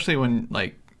you, especially when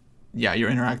like, yeah,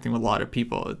 you're interacting with a lot of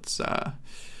people. It's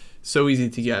so easy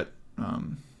to get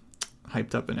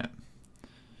hyped up in it.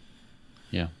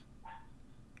 Yeah.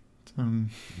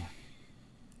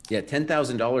 Yeah,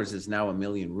 $10,000 is now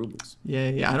 1,000,000 rubles.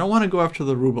 Yeah. I don't want to go after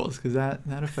the rubles because that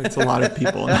affects a lot of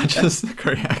people, not just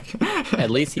Koryak.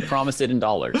 At least he promised it in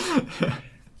dollars.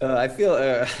 I feel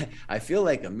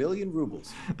like 1,000,000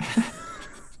 rubles.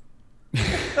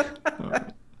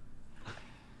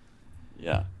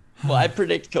 Yeah. Well, I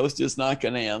predict Kostya's not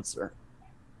going to answer.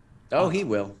 Oh, he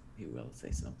will. He will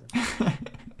say something.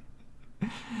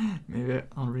 Maybe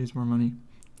I'll raise more money.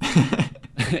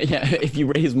 Yeah, if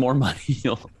you raise more money,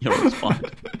 you'll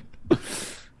respond.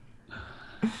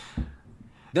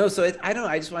 No, so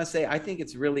I just want to say, I think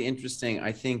it's really interesting.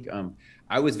 I think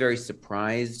I was very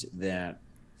surprised that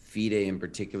FIDE in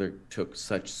particular took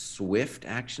such swift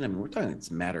action. I mean, we're talking,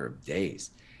 it's a matter of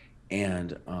days.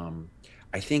 And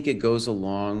I think it goes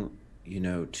along,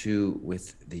 too,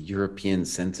 with the European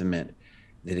sentiment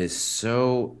that is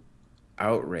so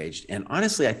outraged. And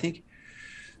honestly, I think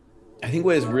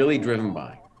what is really driven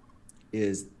by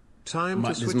is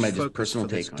this is my just personal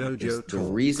take on it, is the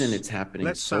reason it's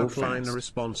happening so fast the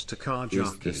response to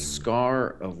is the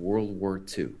scar of World War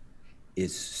II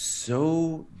is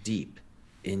so deep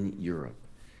in Europe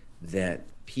that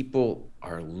people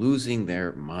are losing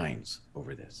their minds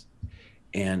over this.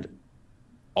 And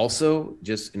also,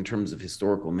 just in terms of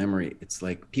historical memory, it's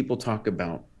like people talk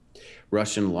about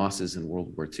Russian losses in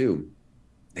World War II.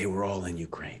 They were all in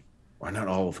Ukraine, or not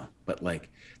all of them, but like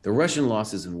the Russian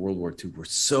losses in World War II were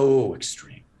so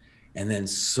extreme. And then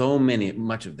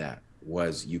much of that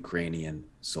was Ukrainian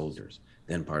soldiers,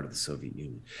 then part of the Soviet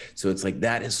Union. So it's like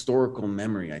that historical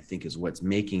memory, I think, is what's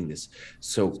making this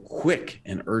so quick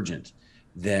and urgent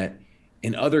that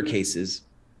in other cases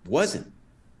wasn't,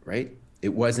 right?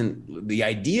 It wasn't, the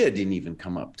idea didn't even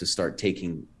come up to start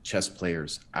taking chess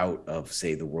players out of,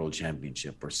 say, the World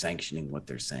Championship or sanctioning what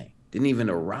they're saying. Didn't even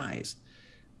arise.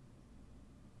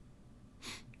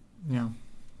 Yeah,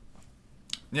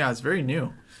 it's very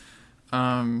new.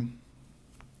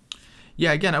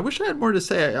 Yeah, again, I wish I had more to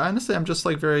say. Honestly, I'm just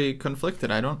like very conflicted.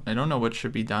 I don't know what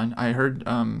should be done. I heard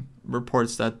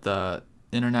reports that the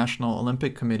International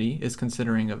Olympic Committee is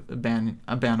considering a ban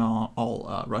on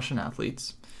all Russian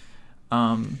athletes.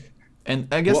 And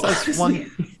I guess that's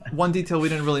one detail we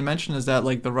didn't really mention is that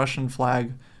like the Russian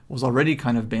flag was already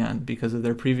kind of banned because of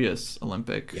their previous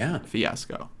Olympic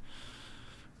fiasco.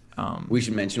 We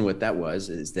should mention what that was,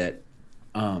 is that,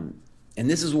 and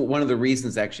this is one of the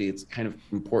reasons actually it's kind of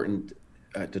important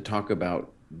to talk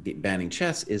about banning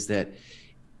chess, is that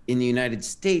in the United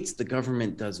States, the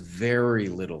government does very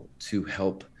little to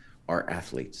help our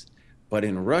athletes. But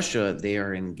in Russia, they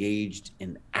are engaged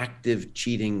in active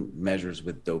cheating measures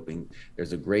with doping.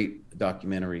 There's a great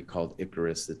documentary called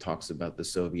Icarus that talks about the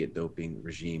Soviet doping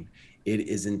regime. It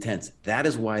is intense. That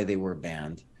is why they were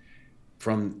banned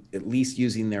from at least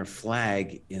using their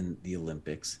flag in the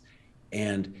Olympics.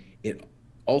 And it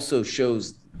also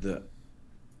shows the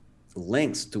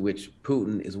lengths to which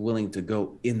Putin is willing to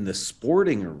go in the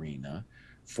sporting arena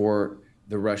for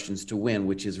the Russians to win,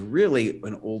 which is really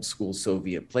an old school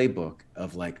Soviet playbook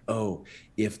of like, oh,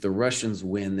 if the Russians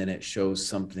win, then it shows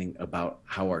something about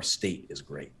how our state is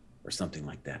great or something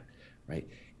like that, right?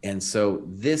 And so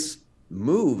this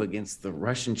move against the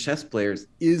Russian chess players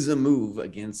is a move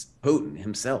against Putin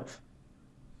himself.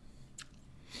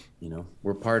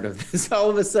 We're part of this. All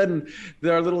of a sudden,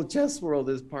 our little chess world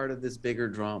is part of this bigger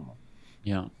drama.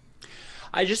 Yeah.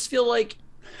 I just feel like,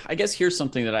 I guess here's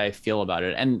something that I feel about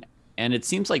it. And it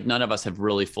seems like none of us have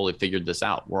really fully figured this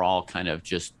out. We're all kind of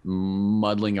just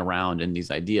muddling around in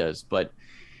these ideas. But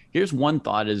here's one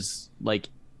thought is like,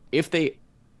 if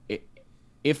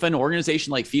an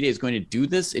organization like FIDE is going to do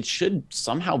this, it should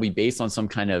somehow be based on some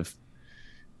kind of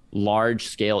large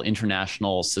scale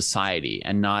international society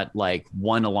and not like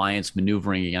one alliance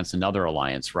maneuvering against another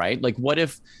alliance, right? Like what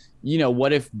if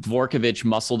Dvorkovich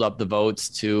muscled up the votes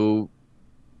to,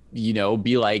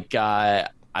 be like, I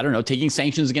don't know, taking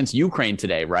sanctions against Ukraine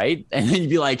today, right? And then you'd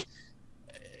be like,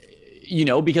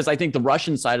 because I think the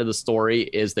Russian side of the story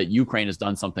is that Ukraine has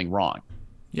done something wrong,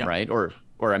 right? Or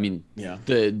I mean,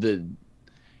 the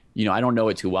I don't know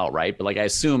it too well, right? But like I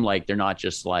assume like they're not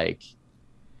just like,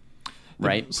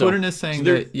 right? Putin is saying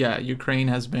that Ukraine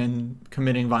has been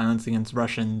committing violence against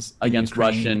Russians, against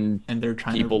Russian, and they're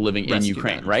trying people to living in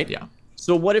Ukraine, them. right? Yeah.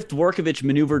 So what if Dvorkovich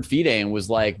maneuvered FIDE and was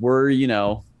like,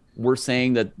 we're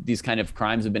saying that these kind of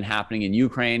crimes have been happening in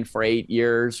Ukraine for 8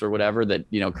 years or whatever, that,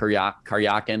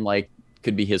 Karyakin like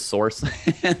could be his source.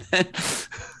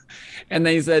 and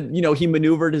then he said, he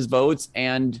maneuvered his votes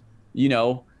and,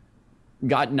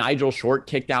 got Nigel Short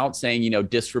kicked out saying,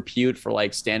 disrepute for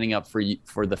like standing up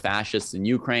for the fascists in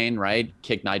Ukraine, right?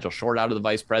 Kick Nigel Short out of the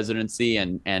vice presidency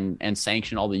and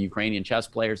sanction all the Ukrainian chess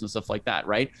players and stuff like that,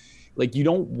 right? Like you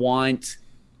don't want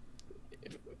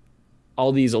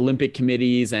all these Olympic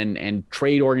committees and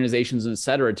trade organizations, et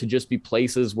cetera, to just be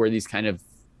places where these kind of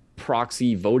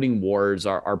proxy voting wars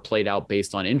are played out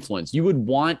based on influence. You would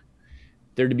want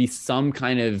there to be some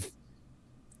kind of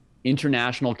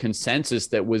international consensus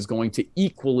that was going to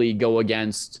equally go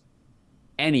against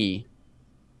any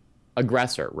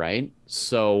aggressor, right?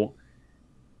 So,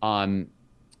 when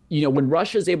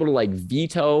Russia is able to like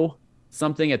veto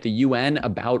something at the UN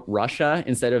about Russia,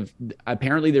 instead of,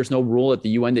 apparently there's no rule at the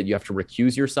UN that you have to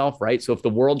recuse yourself, right? So if the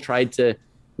world tried to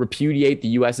repudiate the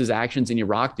US's actions in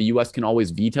Iraq, the US can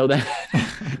always veto that.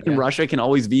 And Russia can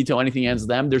always veto anything against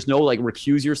them. There's no like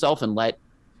recuse yourself and let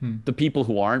the people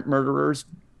who aren't murderers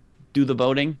do the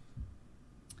voting.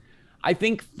 I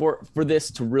think for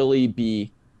this to really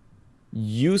be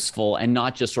useful and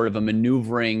not just sort of a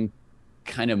maneuvering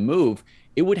kind of move,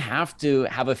 it would have to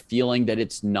have a feeling that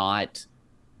it's not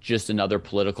just another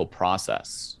political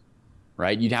process,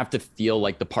 right? You'd have to feel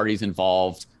like the parties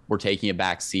involved were taking a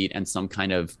back seat and some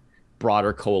kind of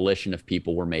broader coalition of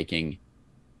people were making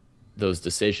those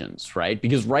decisions, right?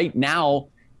 Because right now,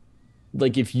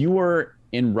 like if you were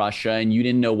in Russia and you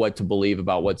didn't know what to believe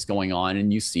about what's going on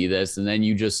and you see this and then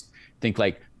you just think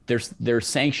like they're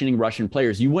sanctioning Russian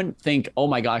players, you wouldn't think, oh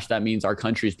my gosh, that means our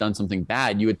country's done something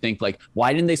bad. You would think like,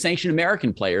 why didn't they sanction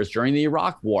American players during the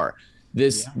Iraq war?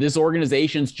 This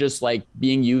organization's just like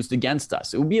being used against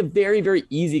us. It would be a very, very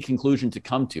easy conclusion to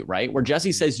come to, right? Where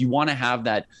Jesse says you want to have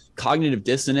that cognitive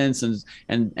dissonance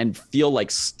and feel like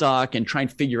stuck and try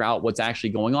and figure out what's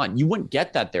actually going on. You wouldn't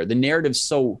get that there. The narrative's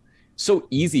so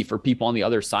easy for people on the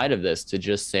other side of this to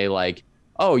just say like,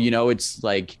 oh, it's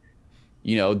like,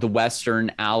 the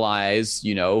Western allies,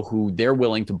 who they're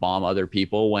willing to bomb other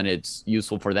people when it's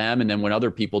useful for them. And then when other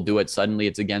people do it, suddenly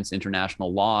it's against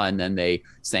international law and then they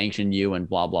sanction you and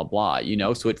blah, blah, blah,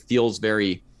 so it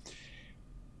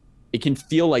can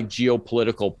feel like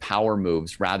geopolitical power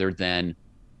moves rather than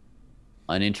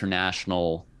an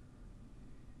international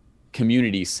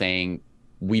community saying,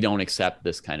 we don't accept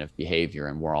this kind of behavior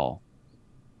and we're all,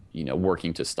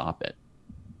 working to stop it.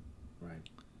 Right.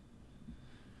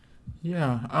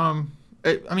 Yeah.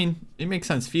 I mean, it makes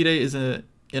sense. FIDE is an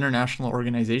international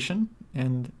organization,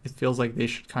 and it feels like they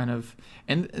should kind of,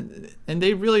 and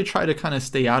they really try to kind of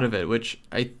stay out of it, which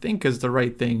I think is the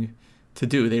right thing to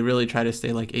do. They really try to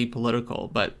stay like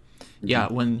apolitical. But yeah,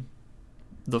 when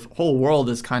the whole world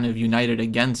is kind of united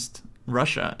against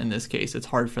Russia in this case, it's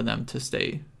hard for them to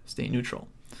stay neutral.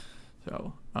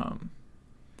 So,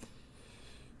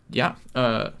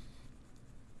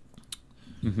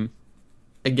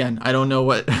 Again, I don't know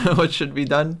what what should be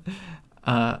done.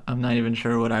 I'm not even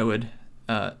sure what I would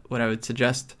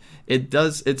suggest. It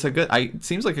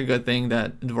seems like a good thing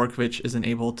that Dvorkovich isn't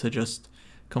able to just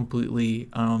completely,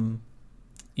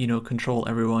 control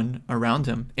everyone around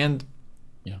him. And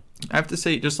I have to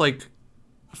say, just like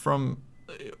from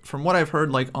what I've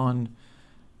heard, like on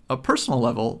a personal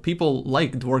level, people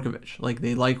like Dvorkovich. Like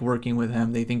they like working with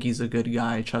him. They think he's a good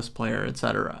guy, chess player,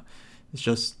 etc. It's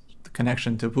just the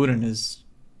connection to Putin is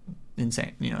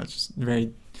insane. It's just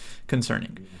very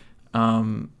concerning.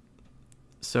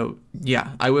 So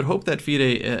yeah, I would hope that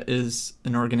FIDE is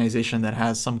an organization that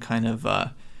has some kind of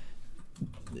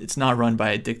it's not run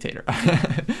by a dictator.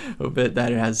 Hope that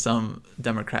it has some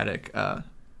democratic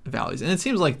values, and it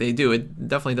seems like they do. It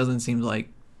definitely doesn't seem like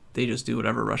they just do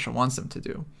whatever Russia wants them to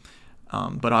do.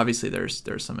 But obviously there's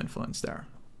some influence there.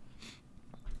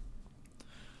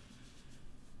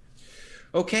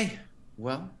 Okay,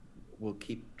 well, we'll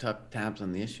keep tabs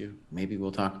on the issue. Maybe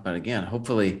we'll talk about it again.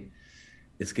 Hopefully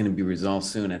it's going to be resolved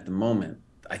soon. At the moment,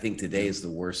 I think today is the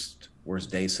worst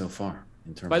day so far.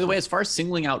 In terms By the way, as far as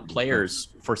singling out players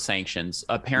for sanctions,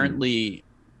 apparently,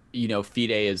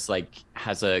 FIDE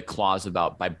has a clause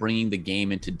about by bringing the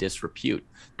game into disrepute.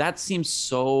 That seems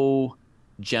so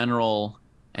general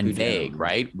and Who vague, down?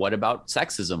 right? What about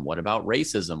sexism? What about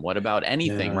racism? What about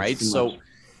anything, Yeah, right? too So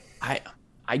much.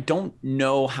 I don't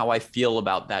know how I feel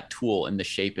about that tool in the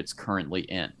shape it's currently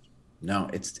in. No,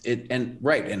 and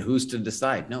right. And who's to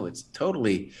decide? No, it's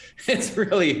totally, it's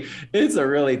a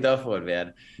really tough one,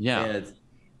 man. Yeah. And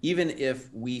even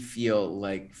if we feel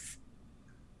like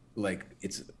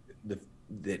it's the,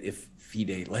 that if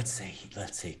FIDE, let's say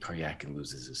Karyakin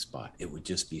loses his spot, it would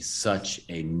just be such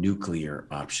a nuclear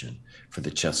option for the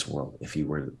chess world if he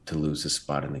were to lose his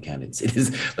spot in the candidates. It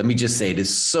is, let me just say, it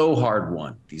is so hard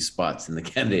won, these spots in the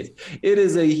candidates. It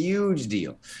is a huge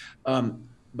deal.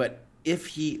 But if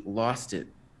he lost it,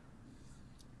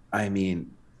 I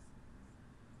mean,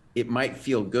 it might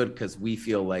feel good because we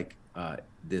feel like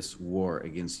this war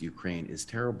against Ukraine is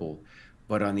terrible.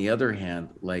 But on the other hand,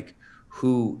 like,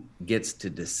 who gets to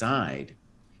decide?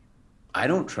 I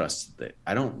don't trust that.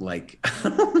 I don't like I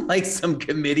don't like some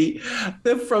committee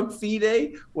from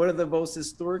FIDE, one of the most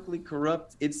historically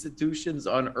corrupt institutions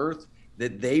on earth,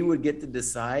 that they would get to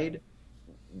decide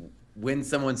when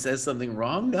someone says something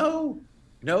wrong.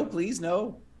 No, please,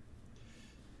 no.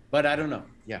 But I don't know.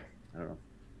 Yeah, I don't know.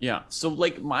 Yeah. So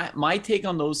like my take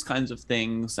on those kinds of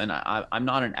things, and I'm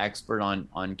not an expert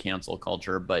on cancel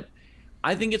culture, but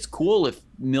I think it's cool if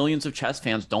millions of chess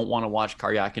fans don't want to watch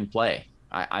Karyakin play.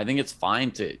 I think it's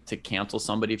fine to cancel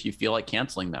somebody if you feel like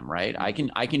canceling them, right? I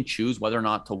can choose whether or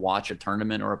not to watch a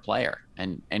tournament or a player,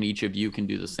 and each of you can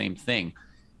do the same thing.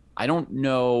 I don't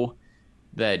know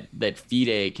that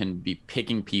FIDE can be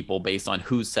picking people based on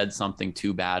who said something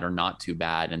too bad or not too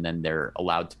bad, and then they're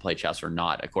allowed to play chess or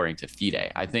not according to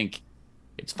FIDE. I think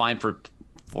it's fine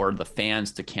for the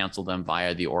fans to cancel them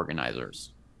via the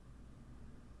organizers.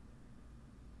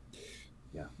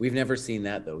 Yeah, we've never seen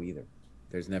that though either.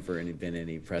 There's never been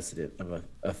any precedent of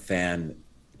a fan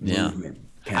movement.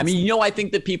 I mean, I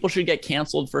think that people should get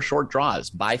canceled for short draws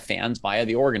by fans via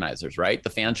the organizers, right? The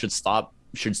fans should stop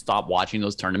watching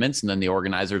those tournaments, and then the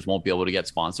organizers won't be able to get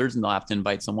sponsors, and they'll have to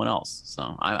invite someone else.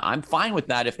 So I'm fine with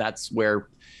that if that's where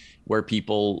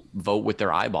people vote with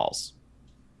their eyeballs.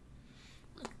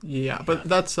 Yeah, but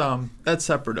that's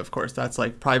separate, of course. That's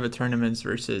like private tournaments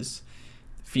versus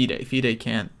FIDE. FIDE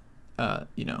can't,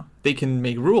 they can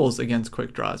make rules against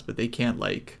quick draws, but they can't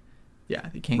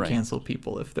they can't cancel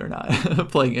people if they're not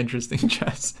playing interesting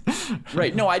chess.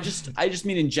 Right. No, I just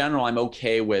mean in general, I'm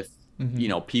okay with,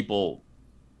 people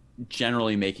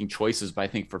generally making choices, but I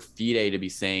think for FIDE to be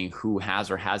saying who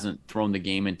has or hasn't thrown the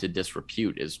game into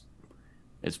disrepute is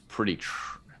pretty,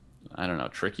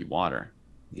 tricky water.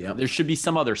 Yeah. There should be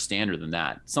some other standard than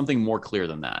that, something more clear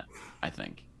than that, I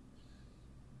think.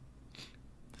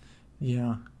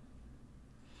 Yeah.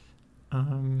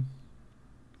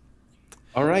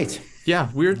 All right. Yeah,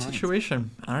 weird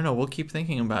situation. I don't know. We'll keep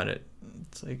thinking about it.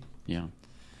 It's like, yeah.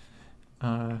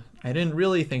 I didn't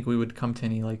really think we would come to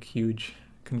any like huge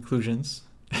conclusions.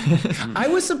 I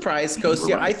was surprised,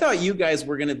 Kostya. Right. I thought you guys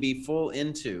were going to be full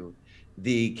into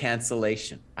the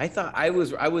cancellation. I thought I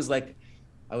was like,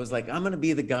 I'm going to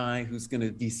be the guy who's going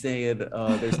to be saying,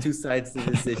 there's two sides to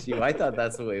this issue. I thought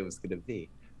that's the way it was going to be.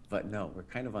 But no, we're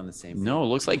kind of on the same page. No, it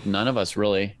looks like none of us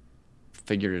really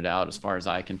figured it out as far as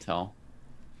I can tell.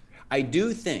 I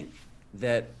do think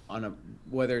that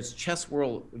whether it's chess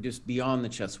world, just beyond the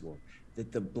chess world,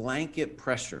 that the blanket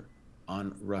pressure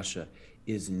on Russia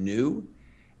is new,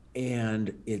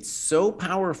 and it's so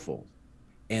powerful,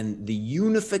 and the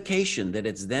unification that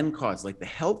it's then caused, like the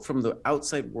help from the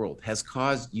outside world has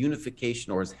caused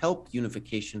unification, or has helped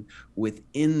unification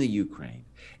within the Ukraine.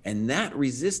 And that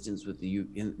resistance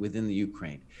within the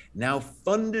Ukraine, now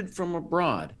funded from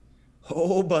abroad,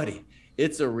 oh buddy,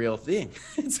 it's a real thing.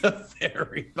 It's a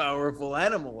very powerful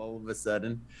animal all of a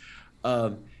sudden.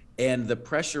 And the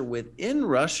pressure within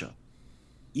Russia,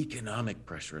 economic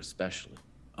pressure especially.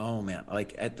 Oh man,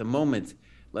 like at the moment,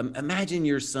 imagine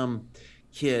you're some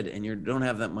kid and you don't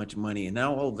have that much money, and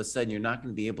now all of a sudden you're not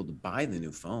going to be able to buy the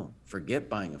new phone. Forget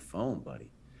buying a phone, buddy.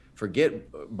 Forget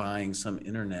buying some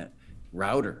internet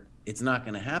router. It's not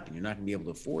going to happen. You're not going to be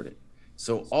able to afford it.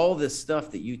 So all this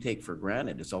stuff that you take for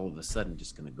granted is all of a sudden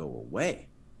just going to go away.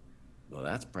 Well,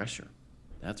 that's pressure.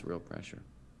 That's real pressure.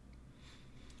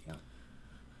 Yeah.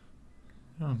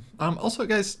 Also,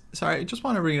 guys, sorry, I just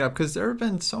want to bring it up because there have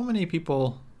been so many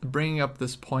people bringing up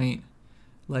this point,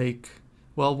 like,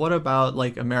 well, what about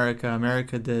like America?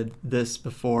 America did this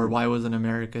before. Why wasn't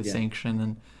America sanctioned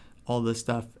and all this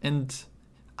stuff? And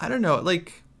I don't know,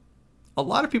 like, a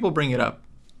lot of people bring it up.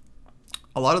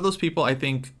 A lot of those people, I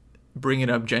think, bring it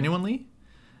up genuinely.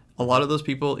 A lot of those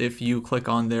people, if you click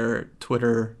on their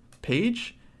Twitter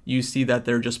page, you see that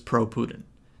they're just pro-Putin.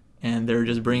 and they're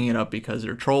just bringing it up because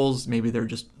they're trolls. Maybe they're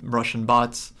just Russian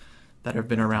bots that have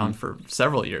been around for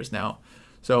several years now.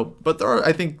 So, but there are,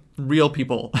 I think, real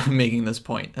people making this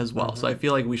point as well. So I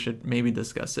feel like we should maybe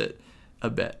discuss it a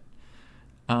bit.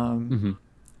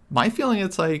 My feeling,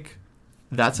 it's like,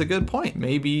 that's a good point.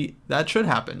 Maybe that should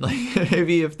happen. Like,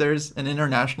 maybe if there's an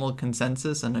international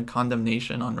consensus and a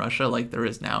condemnation on Russia like there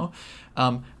is now.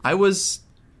 I was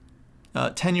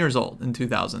 10 years old in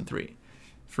 2003.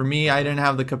 For me, I didn't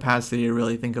have the capacity to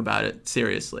really think about it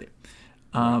seriously.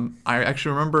 I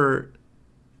actually remember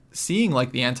seeing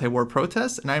like the anti-war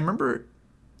protests, and I remember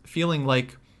feeling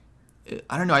like,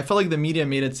 I don't know, I felt like the media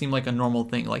made it seem like a normal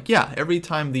thing. Like, yeah, every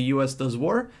time the US does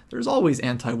war, there's always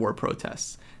anti-war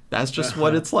protests. That's just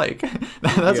what it's like.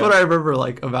 That's what I remember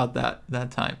like about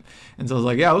that time. And so I was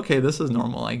like, yeah, okay, this is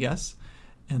normal, I guess.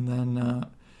 And then,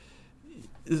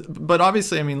 but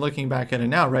obviously, I mean, looking back at it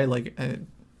now, right, like,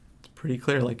 it's pretty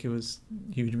clear, like, it was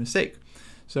a huge mistake.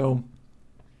 So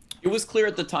it was clear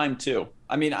at the time too.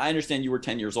 I mean, I understand you were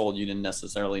 10 years old, you didn't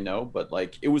necessarily know, but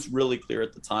like, it was really clear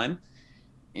at the time.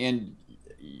 And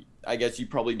I guess you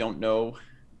probably don't know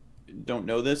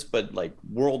this, but like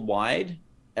worldwide,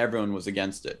 everyone was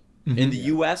against it. In the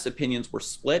US, opinions were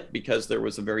split because there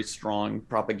was a very strong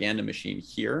propaganda machine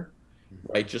here,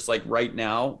 right? Just like right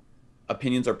now,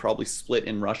 opinions are probably split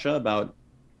in Russia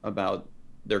about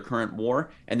their current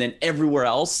war, and then everywhere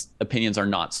else, opinions are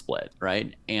not split,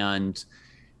 right? And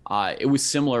it was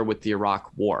similar with the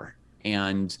Iraq war.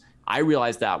 And I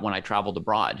realized that when I traveled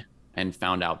abroad and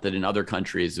found out that in other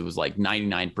countries, it was like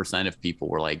 99% of people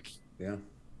were like,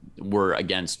 were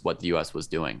against what the US was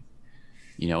doing.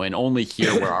 You know, and only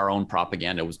here where our own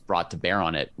propaganda was brought to bear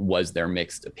on it was their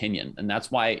mixed opinion. And that's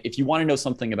why if you want to know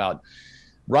something about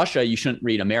Russia, you shouldn't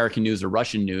read American news or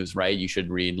Russian news, right? You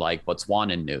should read like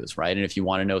Botswanan news, right? And if you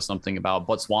want to know something about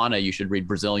Botswana, you should read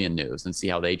Brazilian news and see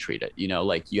how they treat it. You know,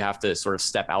 like you have to sort of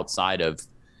step outside of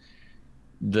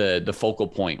the focal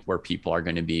point where people are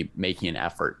going to be making an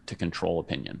effort to control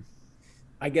opinion.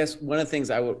 I guess one of the things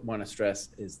I would want to stress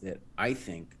is that I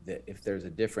think that if there's a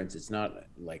difference, it's not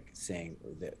like saying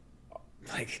that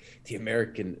like the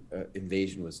American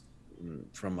invasion was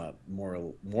from a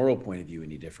moral point of view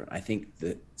any different. I think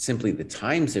that simply the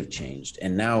times have changed,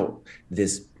 and now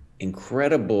this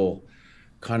incredible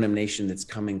condemnation that's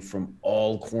coming from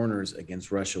all corners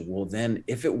against Russia will then,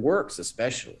 if it works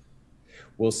especially,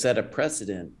 will set a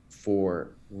precedent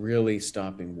for really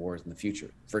stopping wars in the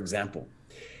future. For example,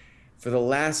 for the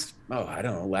last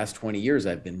 20 years,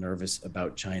 I've been nervous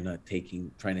about China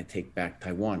trying to take back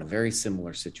Taiwan, a very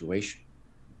similar situation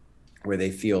where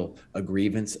they feel a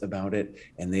grievance about it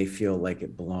and they feel like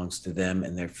it belongs to them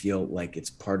and they feel like it's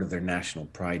part of their national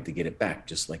pride to get it back,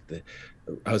 just like the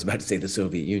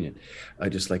Soviet Union,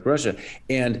 just like Russia.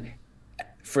 And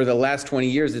for the last 20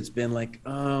 years, it's been like,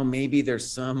 oh, maybe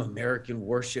there's some American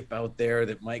warship out there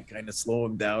that might kind of slow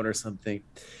them down or something.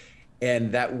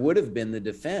 And that would have been the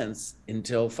defense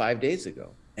until 5 days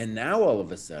ago. And now all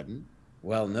of a sudden,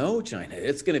 well, no, China,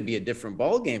 it's going to be a different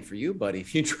ball game for you, buddy.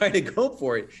 If you try to go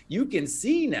for it, you can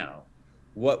see now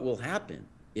what will happen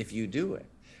if you do it.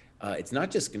 It's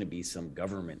not just going to be some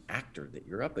government actor that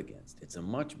you're up against. It's a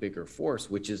much bigger force,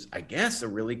 which is, I guess, a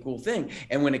really cool thing.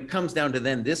 And when it comes down to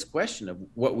then this question of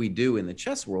what we do in the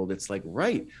chess world, it's like,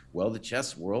 right, well, the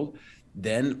chess world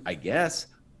then, I guess,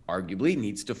 arguably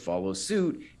needs to follow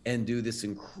suit and do this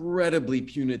incredibly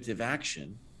punitive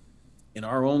action in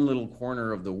our own little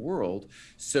corner of the world,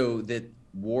 so that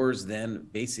wars then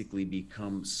basically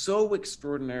become so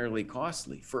extraordinarily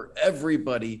costly for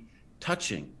everybody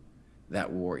touching that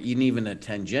war, in even a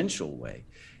tangential way,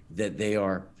 that they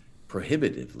are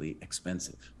prohibitively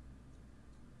expensive,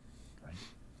 right?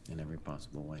 In every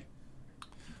possible way.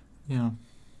 Yeah.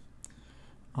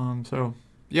 So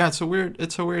yeah, it's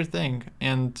a weird thing.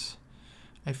 And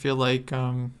I feel like,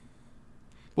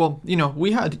 well, you know,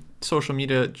 we had social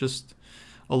media just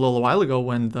a little while ago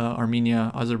when the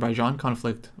Armenia-Azerbaijan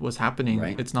conflict was happening.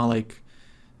 Right. It's not like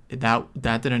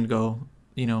that didn't go,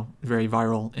 you know, very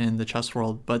viral in the chess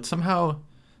world, but somehow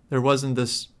there wasn't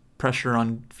this pressure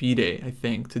on FIDE, I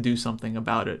think, to do something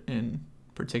about it in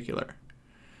particular.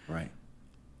 Right.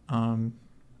 And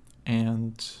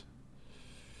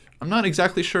I'm not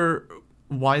exactly sure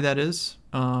why that is.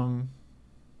 But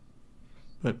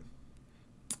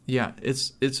yeah,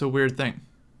 it's a weird thing.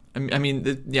 I mean,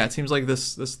 it seems like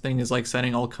this thing is like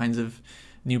setting all kinds of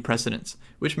new precedents,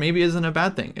 which maybe isn't a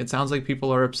bad thing. It sounds like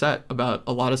people are upset about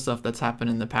a lot of stuff that's happened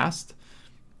in the past,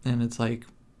 and it's like,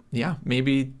 yeah,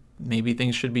 maybe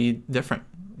things should be different.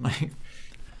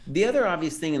 The other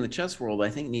obvious thing in the chess world I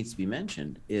think needs to be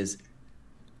mentioned is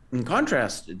in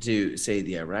contrast to, say,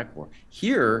 the Iraq War,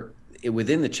 here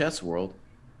within the chess world,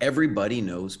 everybody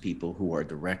knows people who are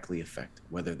directly affected,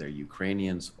 whether they're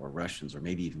Ukrainians or Russians or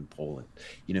maybe even Poland.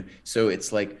 So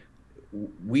it's like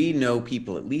we know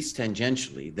people at least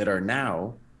tangentially that are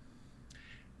now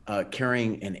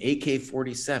carrying an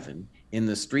AK-47 in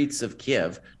the streets of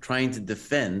Kiev, trying to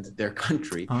defend their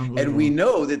country, and we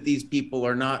know that these people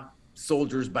are not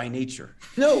soldiers by nature.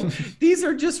 No, these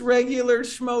are just regular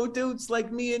schmo dudes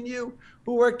like me and you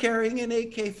who are carrying an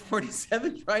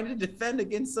AK-47 trying to defend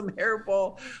against some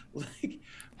hairball like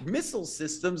missile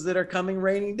systems that are coming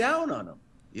raining down on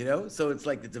them. So it's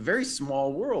like it's a very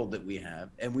small world that we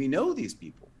have, and we know these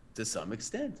people to some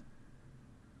extent.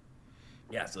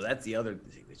 Yeah, so that's the other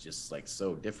thing that's just like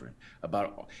so different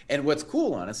about, and what's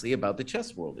cool, honestly, about the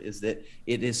chess world is that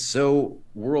it is so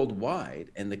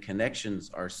worldwide and the connections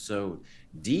are so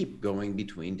deep going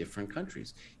between different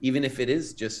countries. Even if it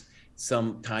is just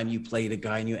some time you played a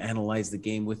guy and you analyzed the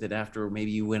game with it after, or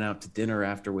maybe you went out to dinner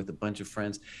after with a bunch of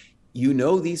friends,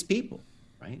 these people,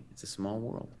 right? It's a small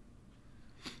world.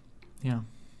 Yeah.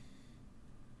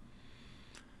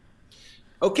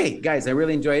 Okay, guys, I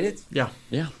really enjoyed it. Yeah.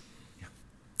 Yeah.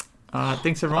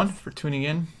 Thanks everyone for tuning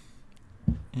in,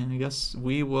 and I guess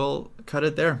we will cut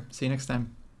it there. See you next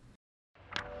time.